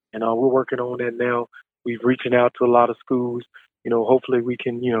 and we're working on that now. We've reaching out to a lot of schools. Hopefully we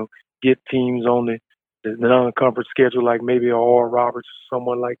can, get teams on the non-conference schedule, like maybe a Oral Roberts or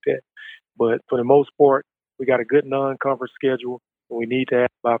someone like that. But for the most part, we got a good non-conference schedule, and we need to have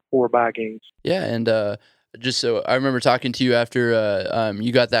about 4 bye games. Yeah, and just so I remember talking to you after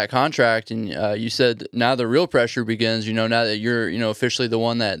you got that contract, and you said now the real pressure begins. Now that you're officially the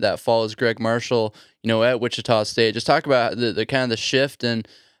one that follows Greg Marshall, at Wichita State. Just talk about the kind of the shift and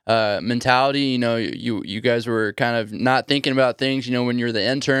mentality. You guys were kind of not thinking about things, when you're the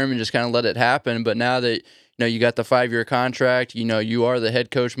intern and just kind of let it happen. But now that you got the 5-year contract, you are the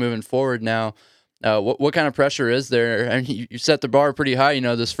head coach moving forward now. What kind of pressure is there? And you set the bar pretty high,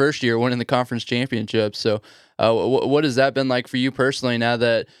 this first year, winning the conference championship. So, what has that been like for you personally? Now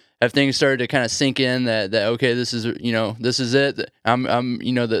that have things started to kind of sink in that okay, this is it. I'm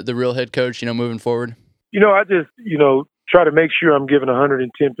the real head coach, moving forward. I just try to make sure I'm giving 110%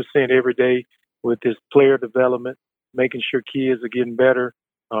 every day with this player development, making sure kids are getting better,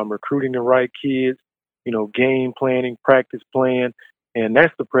 recruiting the right kids, game planning, practice plan. And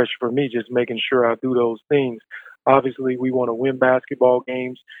that's the pressure for me, just making sure I do those things. Obviously, we want to win basketball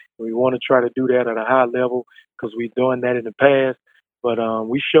games. And we want to try to do that at a high level because we've done that in the past. But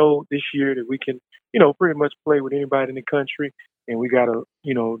we showed this year that we can, pretty much play with anybody in the country. And we got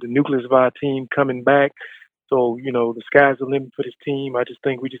the nucleus of our team coming back. So, the sky's the limit for this team. I just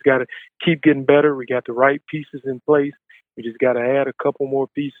think we just got to keep getting better. We got the right pieces in place. We just got to add a couple more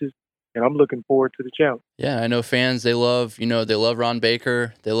pieces, and I'm looking forward to the challenge. Yeah, I know fans, they love Ron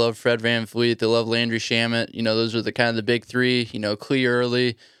Baker. They love Fred VanVleet. They love Landry Shamet. Those are the kind of the big three, Clee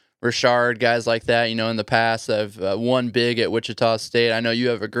Early, Richard, guys like that, in the past have won big at Wichita State. I know you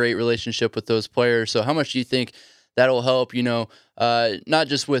have a great relationship with those players. So how much do you think that'll help, not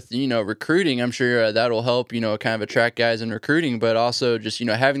just with, recruiting? I'm sure that'll help, kind of attract guys in recruiting, but also just,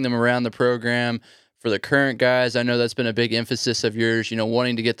 having them around the program for the current guys. I know that's been a big emphasis of yours,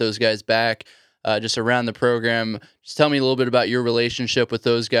 wanting to get those guys back just around the program. Just tell me a little bit about your relationship with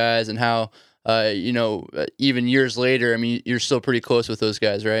those guys and how, even years later, you're still pretty close with those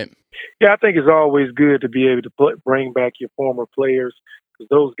guys, right? Yeah, I think it's always good to be able to bring back your former players because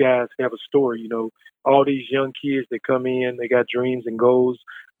those guys have a story. All these young kids that come in, they got dreams and goals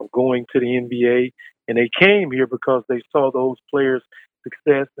of going to the NBA, and they came here because they saw those players'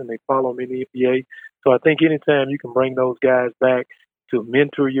 success and they follow them in the NBA. So I think anytime you can bring those guys back to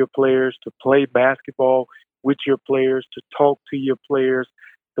mentor your players, to play basketball with your players, to talk to your players,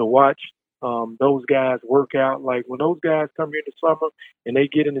 to watch those guys work out. Like when those guys come here in the summer and they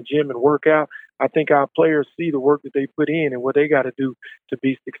get in the gym and work out, I think our players see the work that they put in and what they got to do to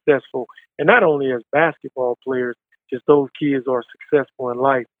be successful. And not only as basketball players, just those kids are successful in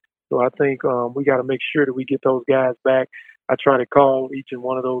life. So I think we got to make sure that we get those guys back. I try to call each and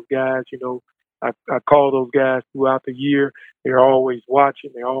one of those guys. I call those guys throughout the year. They're always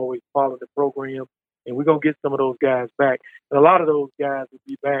watching. They're always following the program. And we're going to get some of those guys back. And a lot of those guys will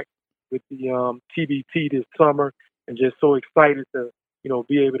be back with the TBT this summer, and just so excited to,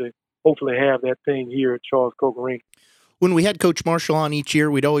 be able to hopefully have that thing here at Charles Koch Arena. When we had Coach Marshall on each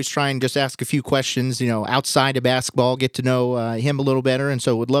year, we'd always try and just ask a few questions, outside of basketball, get to know him a little better. And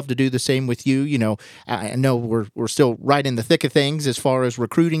so would love to do the same with you. I know we're still right in the thick of things as far as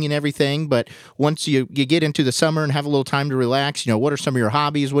recruiting and everything. But once you get into the summer and have a little time to relax, what are some of your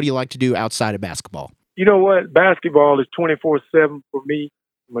hobbies? What do you like to do outside of basketball? You know what? Basketball is 24/7 for me.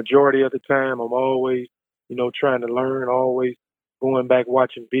 Majority of the time, I'm always, trying to learn, always going back,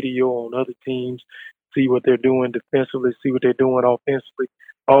 watching video on other teams, see what they're doing defensively, see what they're doing offensively,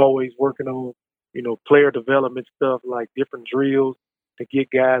 always working on, player development stuff like different drills to get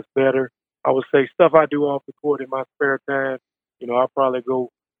guys better. I would say stuff I do off the court in my spare time, I'll probably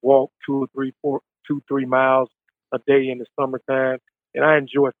go walk 2 or 3 miles a day in the summertime. And I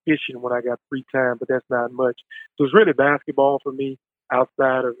enjoy fishing when I got free time, but that's not much. So it's really basketball for me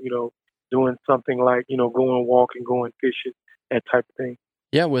outside of, doing something like, going walking, going fishing, that type of thing.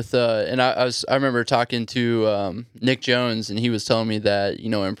 Yeah, with and I remember talking to Nick Jones, and he was telling me that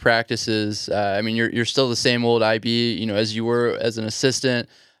in practices, you're still the same old IB, as you were as an assistant.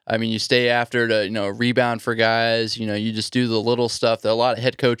 You stay after to rebound for guys. You just do the little stuff that a lot of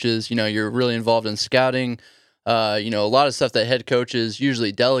head coaches. You're really involved in scouting. A lot of stuff that head coaches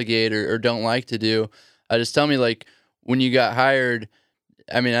usually delegate or don't like to do. Just tell me, like, when you got hired.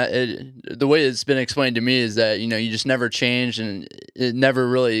 The way it's been explained to me is that, you just never changed, and it never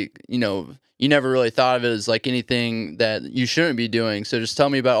really, you never really thought of it as like anything that you shouldn't be doing. So just tell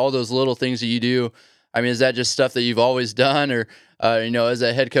me about all those little things that you do. Is that just stuff that you've always done, or, as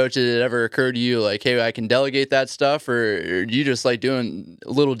a head coach, did it ever occur to you like, hey, I can delegate that stuff, or do you just like doing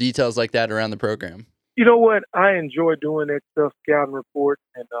little details like that around the program? You know what? I enjoy doing that stuff, scouting report.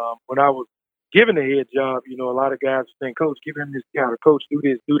 And when I was given the head job, a lot of guys were saying, Coach, give him this scout, or Coach, do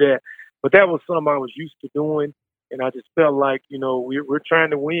this, do that. But that was something I was used to doing. And I just felt like, we're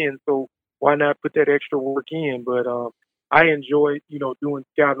trying to win, so why not put that extra work in? But I enjoy, doing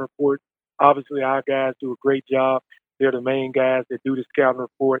scouting reports. Obviously, our guys do a great job. They're the main guys that do the scouting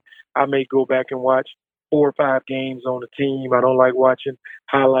report. I may go back and watch 4 or 5 games on the team. I don't like watching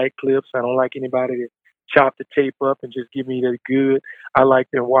highlight clips. I don't like anybody to chop the tape up and just give me the good. I like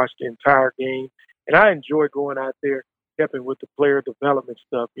to watch the entire game. And I enjoy going out there, helping with the player development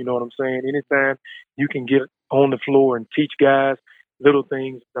stuff. You know what I'm saying? Anytime you can get on the floor and teach guys little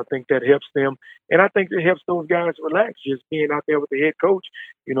things, I think that helps them. And I think it helps those guys relax, just being out there with the head coach.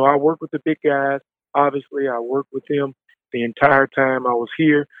 I work with the big guys. Obviously, I worked with him the entire time I was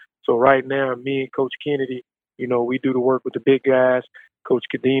here. So right now, me and Coach Kennedy, we do the work with the big guys, Coach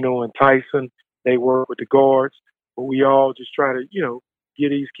Cadino and Tyson. They work with the guards, but we all just try to,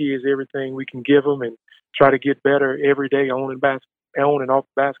 give these kids everything we can give them and try to get better every day on and off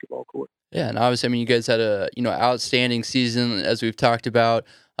the basketball court. Yeah, and obviously, you guys had a outstanding season, as we've talked about.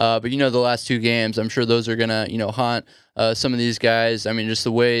 But the last 2 games, I'm sure those are gonna haunt some of these guys. Just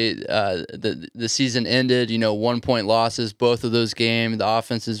the way the season ended, 1-point losses, both of those games. The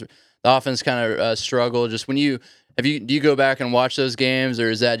offense kind of struggled. Just when do you go back and watch those games, or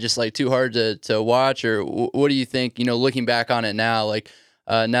is that just like too hard to watch, or what do you think? Looking back on it now, like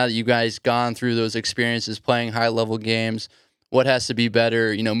now that you guys gone through those experiences playing high level games, what has to be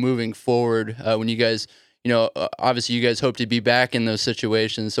better, moving forward when you guys, obviously you guys hope to be back in those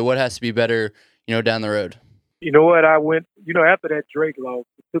situations. So what has to be better, down the road? You know what? I went, after that Drake loss,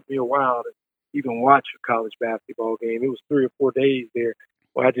 it took me a while to even watch a college basketball game. It was 3 or 4 days there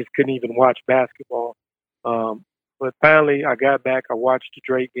where I just couldn't even watch basketball. But finally, I got back. I watched the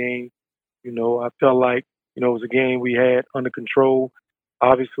Drake game. I felt like, it was a game we had under control.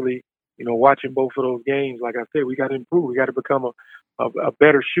 Obviously, watching both of those games, like I said, we got to improve. We got to become a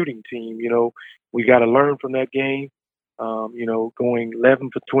better shooting team. We got to learn from that game. Going 11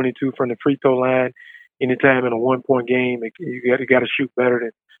 for 22 from the free throw line. Anytime in a 1-point game, you got to shoot better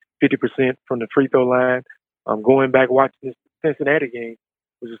than 50% from the free throw line. Going back watching this Cincinnati game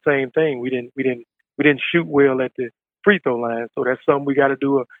was the same thing. We didn't shoot well at the free throw line, so that's something we got to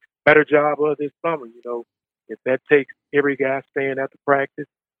do a better job of this summer. If that takes every guy staying after practice,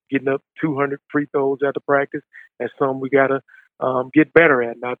 getting up 200 free throws after practice, that's something we got to get better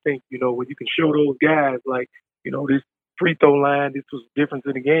at. And I think when you can show those guys this free throw line, this was the difference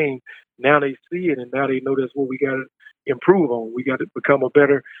in the game. Now they see it, and now they know that's what we got to improve on. We got to become a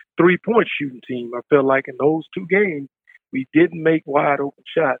better 3-point shooting team. I felt like in those 2 games, we didn't make wide open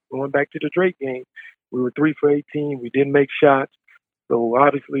shots. Going back to the Drake game, we were 3 for 18. We didn't make shots. So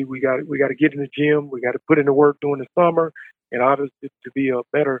obviously we got to get in the gym. We got to put in the work during the summer, and obviously to be a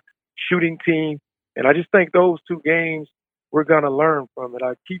better shooting team. And I just think those 2 games we're gonna learn from it.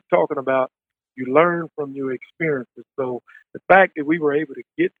 I keep talking about you learn from your experiences. So the fact that we were able to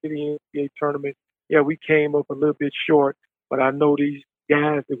get to the NCAA tournament, yeah, we came up a little bit short, but I know these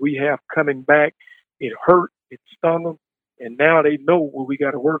guys that we have coming back, it hurt, it stung them, and now they know what we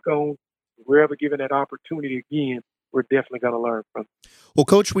got to work on. If we're ever given that opportunity again, we're definitely going to learn from it. Well,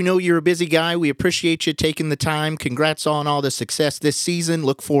 Coach, we know you're a busy guy. We appreciate you taking the time. Congrats on all the success this season.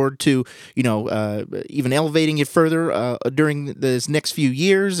 Look forward to, even elevating it further during this next few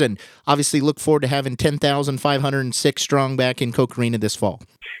years. And obviously look forward to having 10,506 strong back in Koch Arena this fall.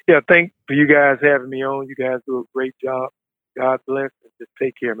 Yeah, thanks for you guys having me on. You guys do a great job. God bless, and just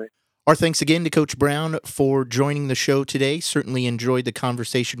take care, man. Our thanks again to Coach Brown for joining the show today. Certainly enjoyed the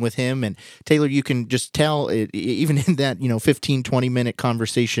conversation with him. And Taylor, you can just tell, even in that 15, 20-minute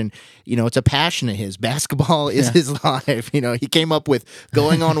conversation, it's a passion of his. Basketball is his life. He came up with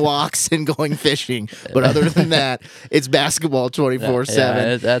going on walks and going fishing. But other than that, it's basketball 24/7.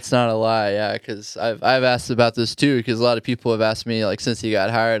 Yeah, that's not a lie, because I've asked about this too, because a lot of people have asked me, since he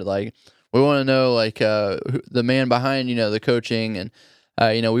got hired, we want to know, the man behind, the coaching, and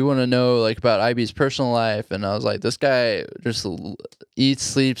we want to know about IB's personal life. And I was like, this guy just eats,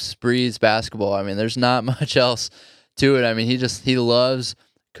 sleeps, breathes basketball. I mean, there's not much else to it. I mean, he loves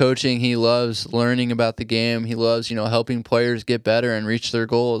coaching. He loves learning about the game. He loves, helping players get better and reach their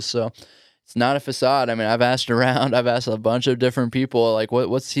goals. So it's not a facade. I mean, I've asked around. I've asked a bunch of different people,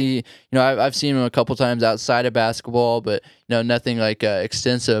 what's he, I've seen him a couple times outside of basketball, but, nothing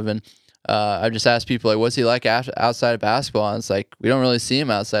extensive. And I've just asked people, what's he like outside of basketball? And it's we don't really see him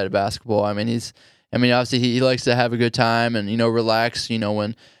outside of basketball. I mean, obviously he likes to have a good time and, relax,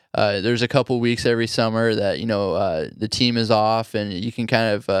 when there's a couple weeks every summer that, the team is off and you can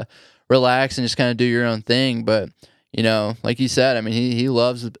kind of relax and just kind of do your own thing. But, like you said, I mean, he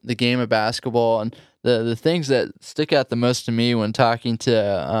loves the game of basketball. And the things that stick out the most to me when talking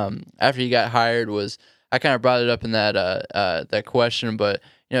to after he got hired was, I kind of brought it up in that question, but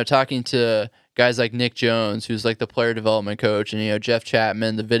talking to guys like Nick Jones, who's the player development coach, and Jeff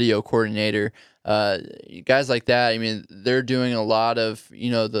Chapman, the video coordinator, guys like that. I mean, they're doing a lot of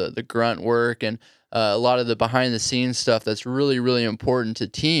the grunt work and a lot of the behind the scenes stuff that's really, really important to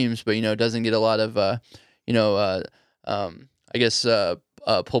teams, but doesn't get a lot of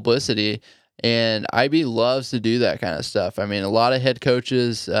publicity. And IB loves to do that kind of stuff. I mean, a lot of head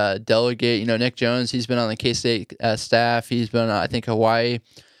coaches delegate. Nick Jones, he's been on the K-State staff. He's been on, I think, Hawaii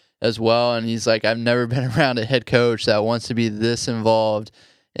as well. And he's I've never been around a head coach that wants to be this involved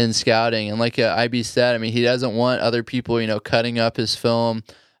in scouting. And like IB said, I mean, he doesn't want other people, cutting up his film,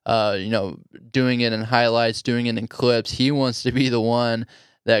 doing it in highlights, doing it in clips. He wants to be the one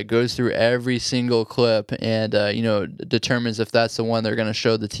that goes through every single clip and, determines if that's the one they're going to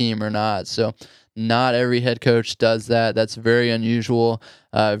show the team or not. So not every head coach does that. That's very unusual,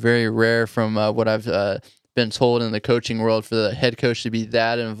 very rare from what I've been told in the coaching world for the head coach to be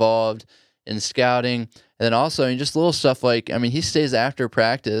that involved in scouting. And then also just little stuff he stays after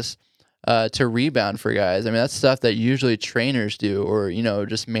practice to rebound for guys. I mean, that's stuff that usually trainers do or,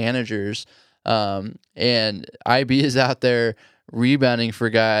 just managers. And IB is out there rebounding for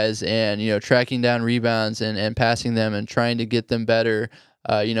guys and, tracking down rebounds and passing them and trying to get them better,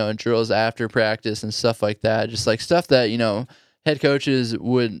 in drills after practice and stuff like that. Just stuff that, head coaches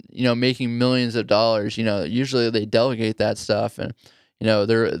would, making millions of dollars, usually they delegate that stuff and,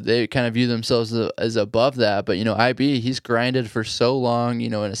 they kind of view themselves as above that. But, IB, he's grinded for so long,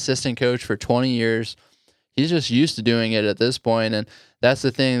 an assistant coach for 20 years. He's just used to doing it at this point. And that's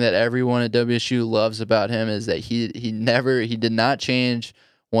the thing that everyone at WSU loves about him is that he did not change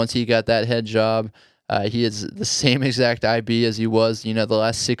once he got that head job. He is the same exact IB as he was, the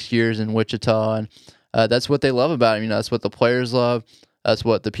last 6 years in Wichita. And that's what they love about him. That's what the players love. That's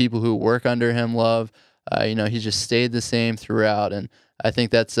what the people who work under him love. he just stayed the same throughout. And I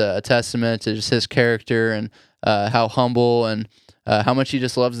think that's a testament to just his character and how humble and how much he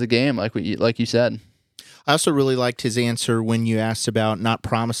just loves the game, like you said. I also really liked his answer when you asked about not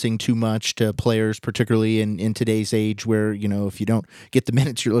promising too much to players, particularly in today's age where, if you don't get the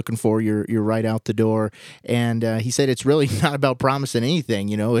minutes you're looking for, you're right out the door. And he said it's really not about promising anything.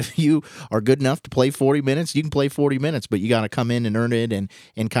 If you are good enough to play 40 minutes, you can play 40 minutes, but you got to come in and earn it, and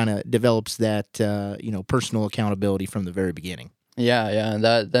kind of develops that, personal accountability from the very beginning. Yeah, and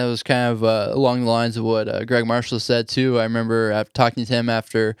that was kind of along the lines of what Greg Marshall said too. I remember talking to him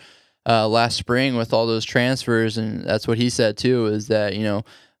after last spring with all those transfers, and that's what he said too, is that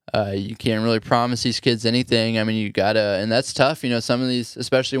you can't really promise these kids anything. I mean, you gotta, and that's tough. Some of these,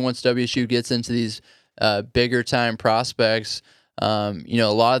 especially once WSU gets into these bigger time prospects, a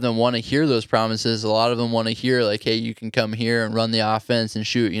lot of them want to hear those promises. A lot of them want to hear like, hey, you can come here and run the offense and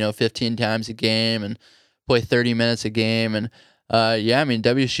shoot 15 times a game and play 30 minutes a game. And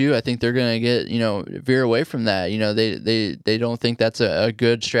WSU, I think they're going to get, veer away from that. They don't think that's a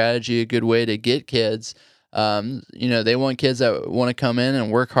good strategy, a good way to get kids. They want kids that want to come in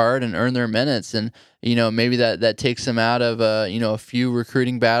and work hard and earn their minutes. And, maybe that takes them out of, a few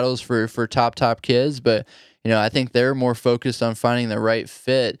recruiting battles for top kids. But, I think they're more focused on finding the right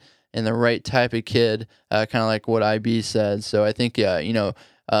fit and the right type of kid, kind of like what IB said. So I think,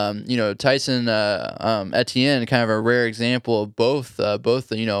 Tyson Etienne, kind of a rare example of both,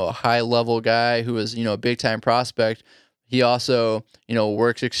 a high level guy who is, a big time prospect. He also,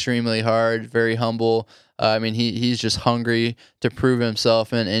 works extremely hard, very humble. He's just hungry to prove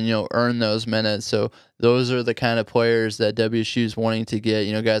himself and earn those minutes. So those are the kind of players that WSU is wanting to get,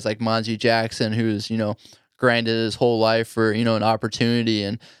 guys like Monzie Jackson, who's, grinded his whole life for, an opportunity.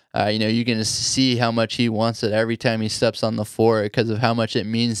 And, you can see how much he wants it every time he steps on the floor because of how much it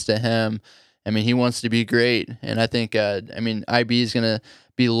means to him. He wants to be great. And I think, IB is going to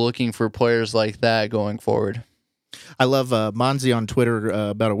be looking for players like that going forward. I love Monzie on Twitter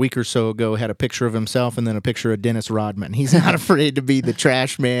about a week or so ago had a picture of himself and then a picture of Dennis Rodman. He's not afraid to be the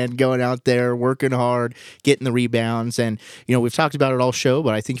trash man, going out there, working hard, getting the rebounds. And, we've talked about it all show,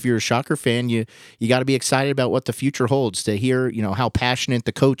 but I think if you're a Shocker fan, you got to be excited about what the future holds, to hear, how passionate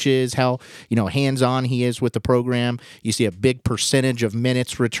the coach is, how, hands-on he is with the program. You see a big percentage of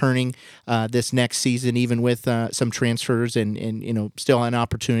minutes returning this next season, even with some transfers and still an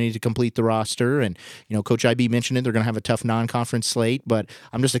opportunity to complete the roster. And, Coach IB mentioned it. They're going to have a tough non-conference slate, but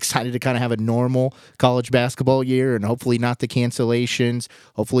I'm just excited to kind of have a normal college basketball year and hopefully not the cancellations.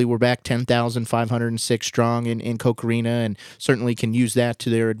 Hopefully we're back 10,506 strong in Koch Arena, and certainly can use that to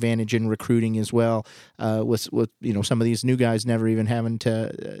their advantage in recruiting as well, with some of these new guys never even having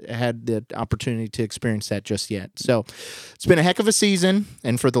had the opportunity to experience that just yet. So it's been a heck of a season,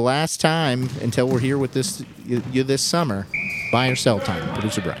 and for the last time until we're here with this summer, buy or sell time.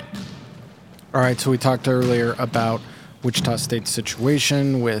 Producer Brian. All right, so we talked earlier about Wichita State's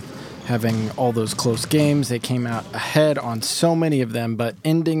situation with having all those close games. They came out ahead on so many of them, but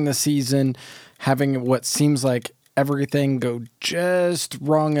ending the season, having what seems like everything go just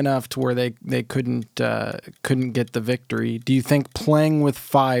wrong enough to where they couldn't get the victory. Do you think playing with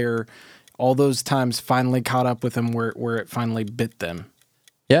fire all those times finally caught up with them where it finally bit them?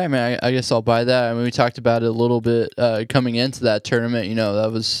 Yeah, I guess I'll buy that. We talked about it a little bit coming into that tournament.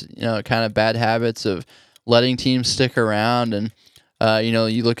 That was, kind of bad habits of letting teams stick around. And,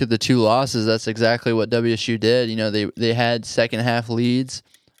 you look at the two losses, that's exactly what WSU did. They had second half leads,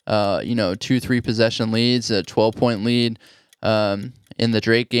 2-3 possession leads, a 12-point lead in the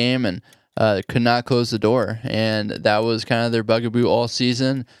Drake game, and could not close the door. And that was kind of their bugaboo all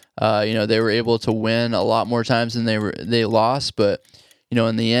season. They were able to win a lot more times than they lost, but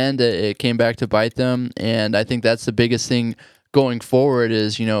in the end, it came back to bite them. And I think that's the biggest thing going forward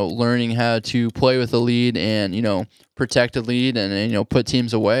is, learning how to play with a lead and, protect a lead and put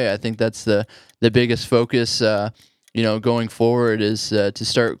teams away. I think that's the biggest focus, going forward is to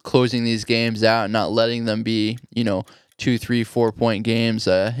start closing these games out and not letting them be, 2, 3, 4 point games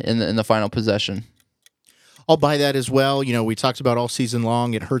in the final possession. I'll buy that as well. We talked about all season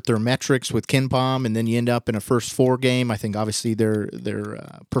long, it hurt their metrics with KenPom, and then you end up in a first 4 game. I think obviously their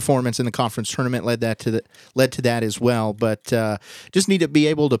performance in the conference tournament led to that as well. But just need to be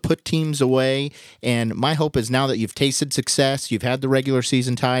able to put teams away. And my hope is now that you've tasted success, you've had the regular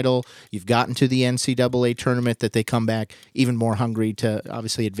season title, you've gotten to the NCAA tournament, that they come back even more hungry to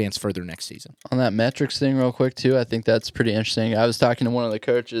obviously advance further next season. On that metrics thing real quick too, I think that's pretty interesting. I was talking to one of the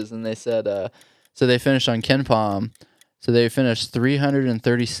coaches and they said, so they finished on KenPom. So they finished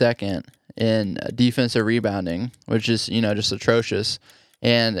 332nd in defensive rebounding, which is, just atrocious.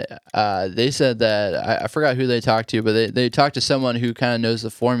 And they said that, I forgot who they talked to, but they talked to someone who kind of knows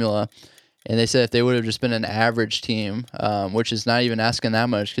the formula. And they said if they would have just been an average team, which is not even asking that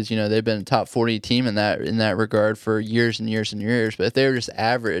much because, they've been a top 40 team in that regard for years and years and years. But if they were just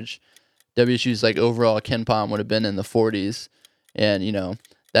average, WSU's overall KenPom would have been in the 40s. And,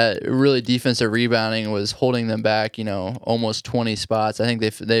 that really defensive rebounding was holding them back, almost 20 spots. I think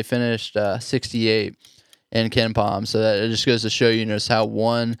they finished 68 in KenPom. So that it just goes to show you just how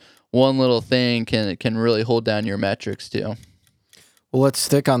one little thing can really hold down your metrics too. Well, let's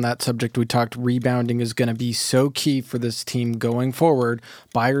stick on that subject. We talked rebounding is going to be so key for this team going forward.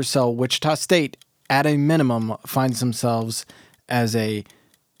 Buy or sell, Wichita State, at a minimum, finds themselves as a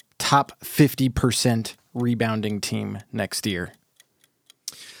top 50% rebounding team next year.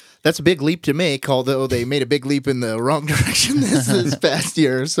 That's a big leap to make, although they made a big leap in the wrong direction this past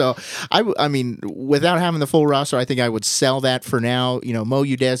year. So, I mean, without having the full roster, I think I would sell that for now. Mo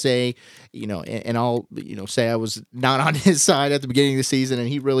Udeze, and I'll, say I was not on his side at the beginning of the season, and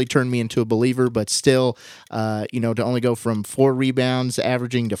he really turned me into a believer. But still, to only go from 4 rebounds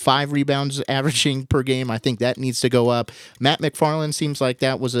averaging to 5 rebounds averaging per game, I think that needs to go up. Matt McFarland seems like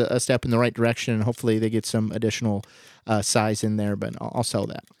that was a step in the right direction, and hopefully they get some additional size in there, but I'll sell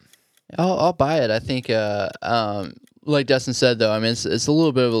that. I'll buy it. I think, like Dustin said, though, I mean, it's a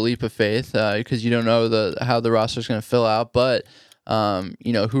little bit of a leap of faith because you don't know how the roster is going to fill out. But, who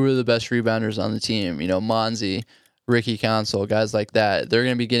are the best rebounders on the team? Monzi, Ricky Council, guys like that. They're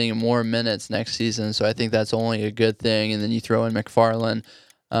going to be getting more minutes next season, so I think that's only a good thing. And then you throw in McFarland.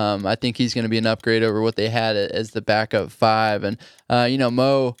 I think he's going to be an upgrade over what they had as the backup 5. And,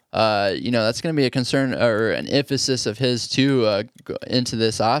 Mo, that's going to be a concern or an emphasis of his, too, into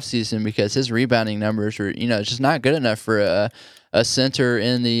this offseason because his rebounding numbers are, it's just not good enough for a center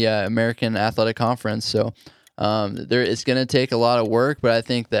in the American Athletic Conference. So it's going to take a lot of work, but I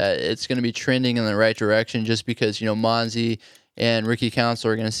think that it's going to be trending in the right direction just because, Monzi and Ricky Council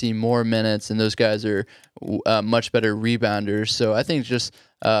are going to see more minutes, and those guys are much better rebounders. So I think just,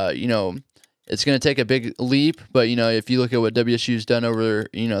 it's going to take a big leap, but, if you look at what WSU's done over,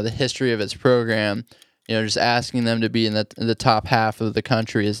 the history of its program, just asking them to be in the top half of the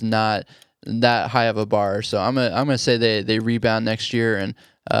country is not that high of a bar. So I'm gonna say they rebound next year and,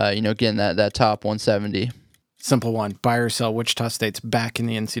 again, that top 170. Simple one. Buy or sell, Wichita State's back in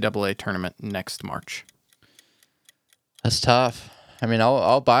the NCAA tournament next March. That's tough. I mean,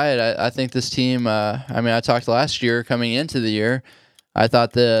 I'll buy it. I think this team. I talked last year coming into the year. I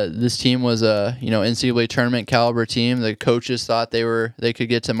thought this team was a NCAA tournament caliber team. The coaches thought they could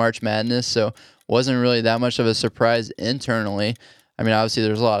get to March Madness, so wasn't really that much of a surprise internally. I mean, obviously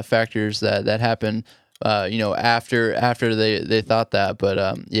there's a lot of factors that happened. After they thought that, but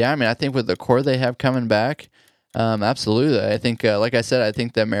I mean, I think with the core they have coming back. Absolutely. I think, like I said, I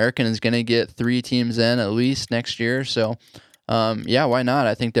think the American is going to get 3 teams in at least next year. So, why not?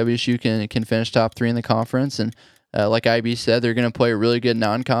 I think WSU can finish top 3 in the conference. And like IB said, they're going to play a really good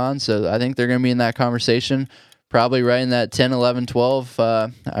non-con. So I think they're going to be in that conversation, probably right in that 10, 11, 12.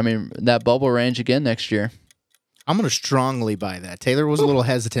 That bubble range again next year. I'm going to strongly buy that. Taylor was a little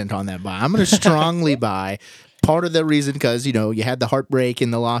hesitant on that buy. I'm going to strongly buy. Part of the reason because, you had the heartbreak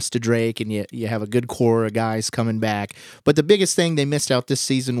in the loss to Drake and you have a good core of guys coming back. But the biggest thing they missed out this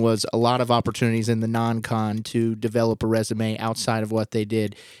season was a lot of opportunities in the non-con to develop a resume outside of what they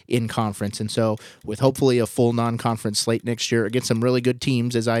did in conference. And so with hopefully a full non-conference slate next year against some really good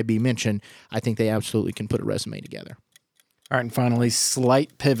teams, as IB mentioned, I think they absolutely can put a resume together. All right, and finally,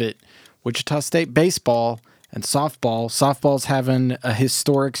 slight pivot. Wichita State baseball and softball. Softball's having a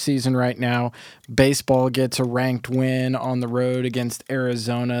historic season right now. Baseball gets a ranked win on the road against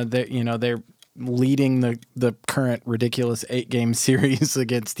Arizona. They're leading the current ridiculous 8-game series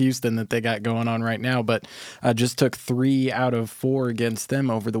against Houston that they got going on right now, but just took 3 out of 4 against them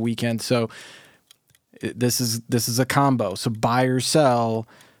over the weekend. So this is a combo. So buy or sell.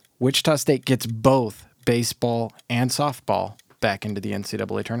 Wichita State gets both baseball and softball back into the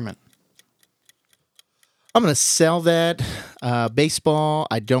NCAA tournament. I'm going to sell that. Baseball,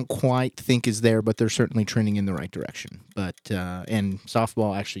 I don't quite think is there, but they're certainly trending in the right direction. But and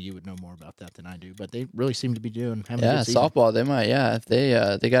softball, actually, you would know more about that than I do. But they really seem to be having a good season. Softball, they might. Yeah, if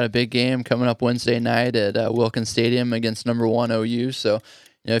they got a big game coming up Wednesday night at Wilkins Stadium against number 1 OU. So,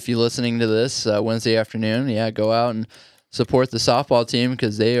 if you're listening to this Wednesday afternoon, go out and support the softball team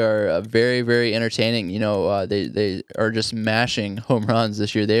because they are very, very entertaining. They are just mashing home runs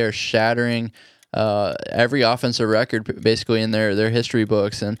this year. They are shattering every offensive record basically in their history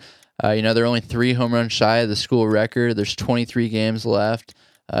books, and they're only 3 home runs shy of the school record. There's 23 games left.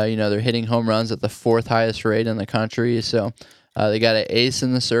 They're hitting home runs at the 4th highest rate in the country. So They got an ace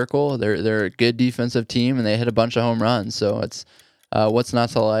in the circle. They're a good defensive team, and they hit a bunch of home runs. So it's what's not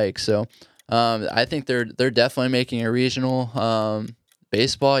to like. So I think they're definitely making a regional.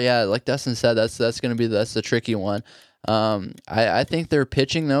 Baseball, yeah, like Dustin said, that's the tricky one. I think their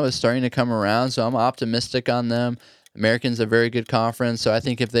pitching though is starting to come around, so I'm optimistic on them. American's a very good conference, so I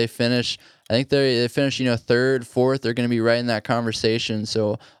think if they finish, third, fourth, they're going to be right in that conversation.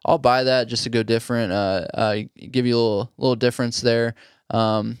 So I'll buy that just to go different. Give you a little difference there.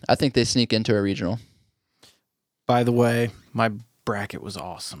 I think they sneak into a regional. By the way, my bracket was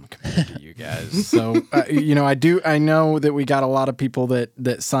awesome compared to you guys. So I know that we got a lot of people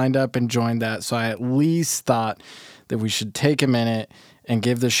that signed up and joined that. So I at least thought that we should take a minute and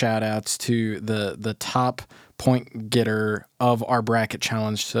give the shout outs to the top point getter of our bracket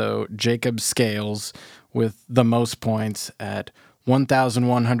challenge. So Jacob Scales with the most points at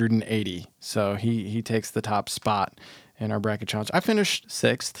 1,180. So he takes the top spot in our bracket challenge. I finished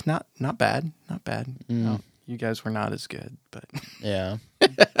 6th. Not bad. No, you guys were not as good, but yeah.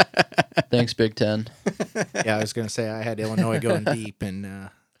 Thanks, Big Ten. Yeah, I was going to say I had Illinois going deep, and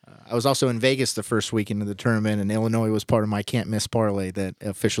I was also in Vegas the first weekend of the tournament, and Illinois was part of my can't miss parlay that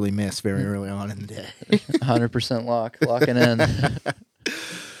officially missed very early on in the day. 100% locking in.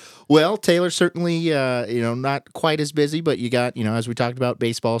 Well, Taylor, certainly, not quite as busy, but you got, as we talked about,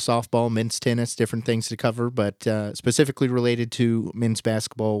 baseball, softball, men's tennis, different things to cover, but specifically related to men's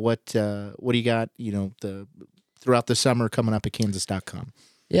basketball, what do you got, throughout the summer coming up at Kansas.com?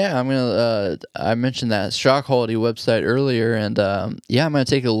 Yeah, I mentioned that Shot Quality website earlier, and I'm gonna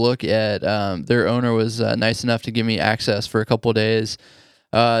take a look at their owner was nice enough to give me access for a couple of days.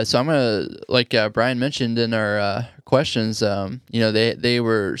 So I'm gonna, like Brian mentioned in our questions, they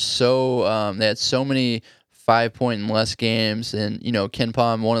were so they had so many 5-point and less games, and Ken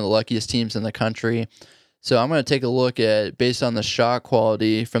Palm, one of the luckiest teams in the country. So I'm gonna take a look at, based on the shot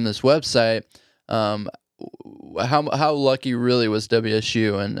quality from this website, how lucky really was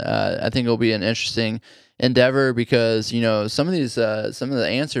WSU, and I think it'll be an interesting endeavor because some of the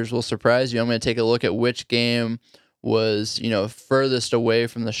answers will surprise you. I'm gonna take a look at which game was furthest away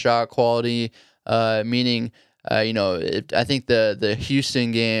from the shot quality, meaning I think the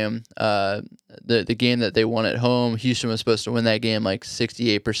Houston game, the game that they won at home, Houston was supposed to win that game like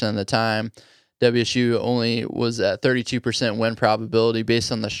 68% of the time. WSU only was at 32% win probability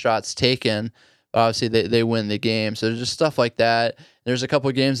based on the shots taken. Obviously they win the game, so there's just stuff like that. There's a couple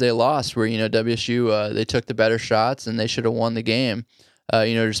of games they lost where WSU they took the better shots and they should have won the game,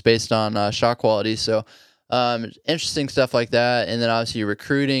 just based on shot quality. So interesting stuff like that. And then obviously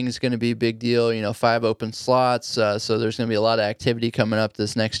recruiting is going to be a big deal, 5 open slots. So there's going to be a lot of activity coming up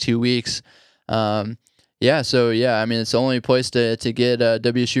this next 2 weeks. It's the only place to get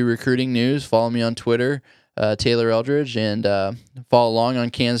WSU recruiting news. Follow me on Twitter, Taylor Eldridge, and follow along on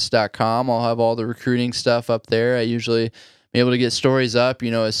Kansas.com. I'll have all the recruiting stuff up there. I usually am able to get stories up,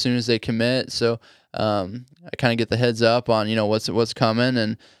 as soon as they commit. So I kind of get the heads up on, what's coming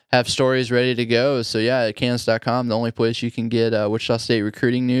and have stories ready to go. So at Kansas.com, the only place you can get Wichita State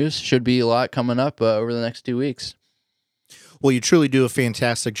recruiting news. Should be a lot coming up over the next 2 weeks. Well, you truly do a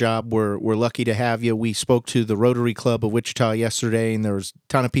fantastic job. We're lucky to have you. We spoke to the Rotary Club of Wichita yesterday, and there was a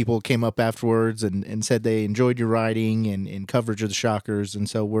ton of people who came up afterwards and said they enjoyed your writing and coverage of the Shockers. And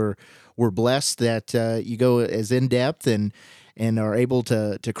so we're blessed that you go as in-depth and are able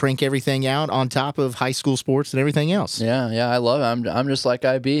to crank everything out on top of high school sports and everything else. Yeah, I love it. I'm just like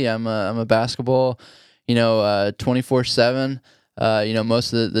IB. I'm a basketball, 24/7.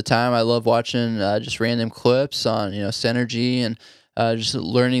 Most of the time I love watching just random clips on, Synergy and just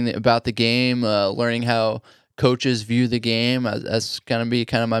learning about the game, learning how coaches view the game. That's going to be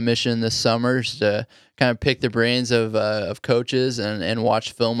kind of my mission this summer, is to kind of pick the brains of coaches and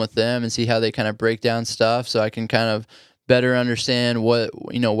watch film with them and see how they kind of break down stuff, so I can kind of better understand what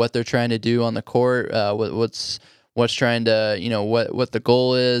they're trying to do on the court, what's trying to, what the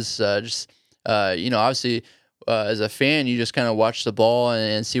goal is. Obviously, as a fan, you just kind of watch the ball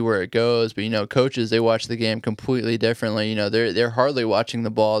and see where it goes. But coaches, they watch the game completely differently. They're hardly watching the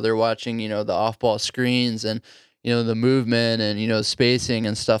ball. They're watching the off ball screens and the movement and spacing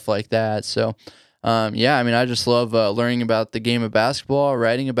and stuff like that. So I just love learning about the game of basketball,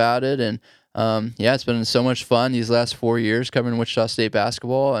 writing about it, and it's been so much fun these last 4 years covering Wichita State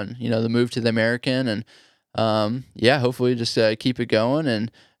basketball and the move to the American, and hopefully just keep it going.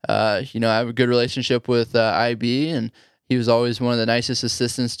 And I have a good relationship with IB, and he was always one of the nicest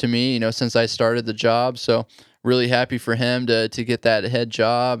assistants to me, since I started the job. So really happy for him to get that head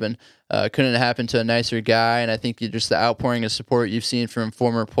job, and couldn't happen to a nicer guy. And I think just the outpouring of support you've seen from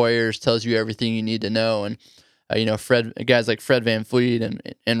former players tells you everything you need to know. And guys like Fred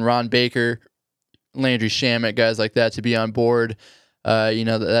VanVleet and Ron Baker, Landry Shamet, guys like that to be on board.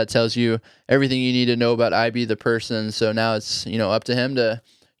 That tells you everything you need to know about IB the person. So now it's, up to him to,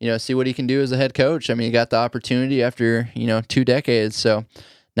 see what he can do as a head coach. I mean, he got the opportunity after, 2 decades. So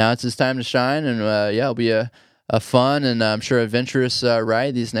now it's his time to shine. And it'll be a fun and I'm sure adventurous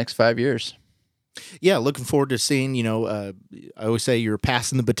ride these next 5 years. Yeah, looking forward to seeing, I always say you're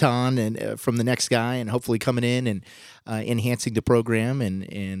passing the baton and from the next guy and hopefully coming in and enhancing the program.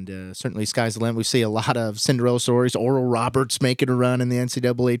 And certainly sky's the limit. We see a lot of Cinderella stories. Oral Roberts making a run in the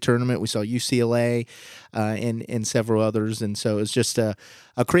NCAA tournament. We saw UCLA and several others. And so it's just a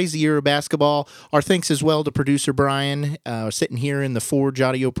crazy year of basketball. Our thanks as well to producer Brian, sitting here in the Forge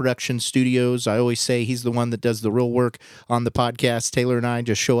Audio Production Studios. I always say he's the one that does the real work on the podcast. Taylor and I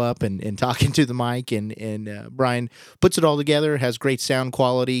just show up and talk into the mic, and Brian puts it all together, has great sound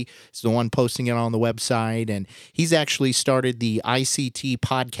quality. He's the one posting it on the website, and he's actually started the ICT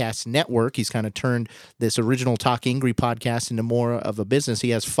Podcast Network. He's kind of turned this original Talk Angry podcast into more of a business. He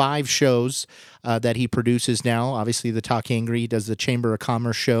has 5 shows that he produces now. Obviously, the Talk Angry, he does the Chamber of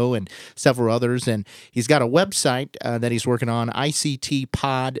Commerce show and several others. And he's got a website that he's working on,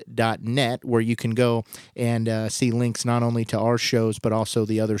 ictpod.net, where you can go and see links not only to our shows, but also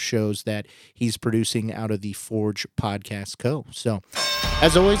the other shows that he's producing out of the Forge Podcast Co. So,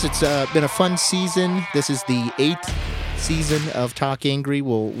 as always, it's been a fun season. This is the 8th season of Talk Angry.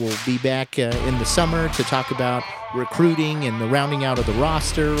 We'll be back in the summer to talk about recruiting and the rounding out of the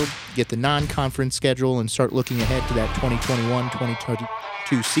roster, get the non-conference schedule, and start looking ahead to that 2021-2022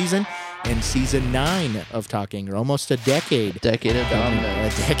 season and season 9 of Talk Angry. Almost a decade. Decade of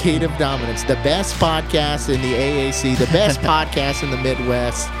dominance. A decade of dominance. The best podcast in the AAC, the best podcast in the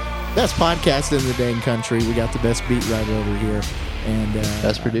Midwest, best podcast in the dang country. We got the best beat writer over here. And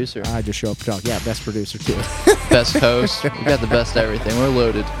best producer. I just show up to talk. Yeah, best producer too. Best host. We got the best everything. We're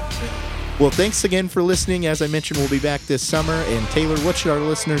loaded. Well, thanks again for listening. As I mentioned, we'll be back this summer. And Taylor, what should our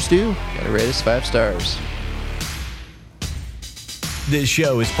listeners do? Gotta rate us 5 stars. This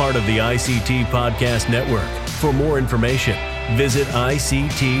show is part of the ICT Podcast Network. For more information, visit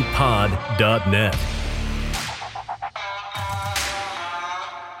ictpod.net.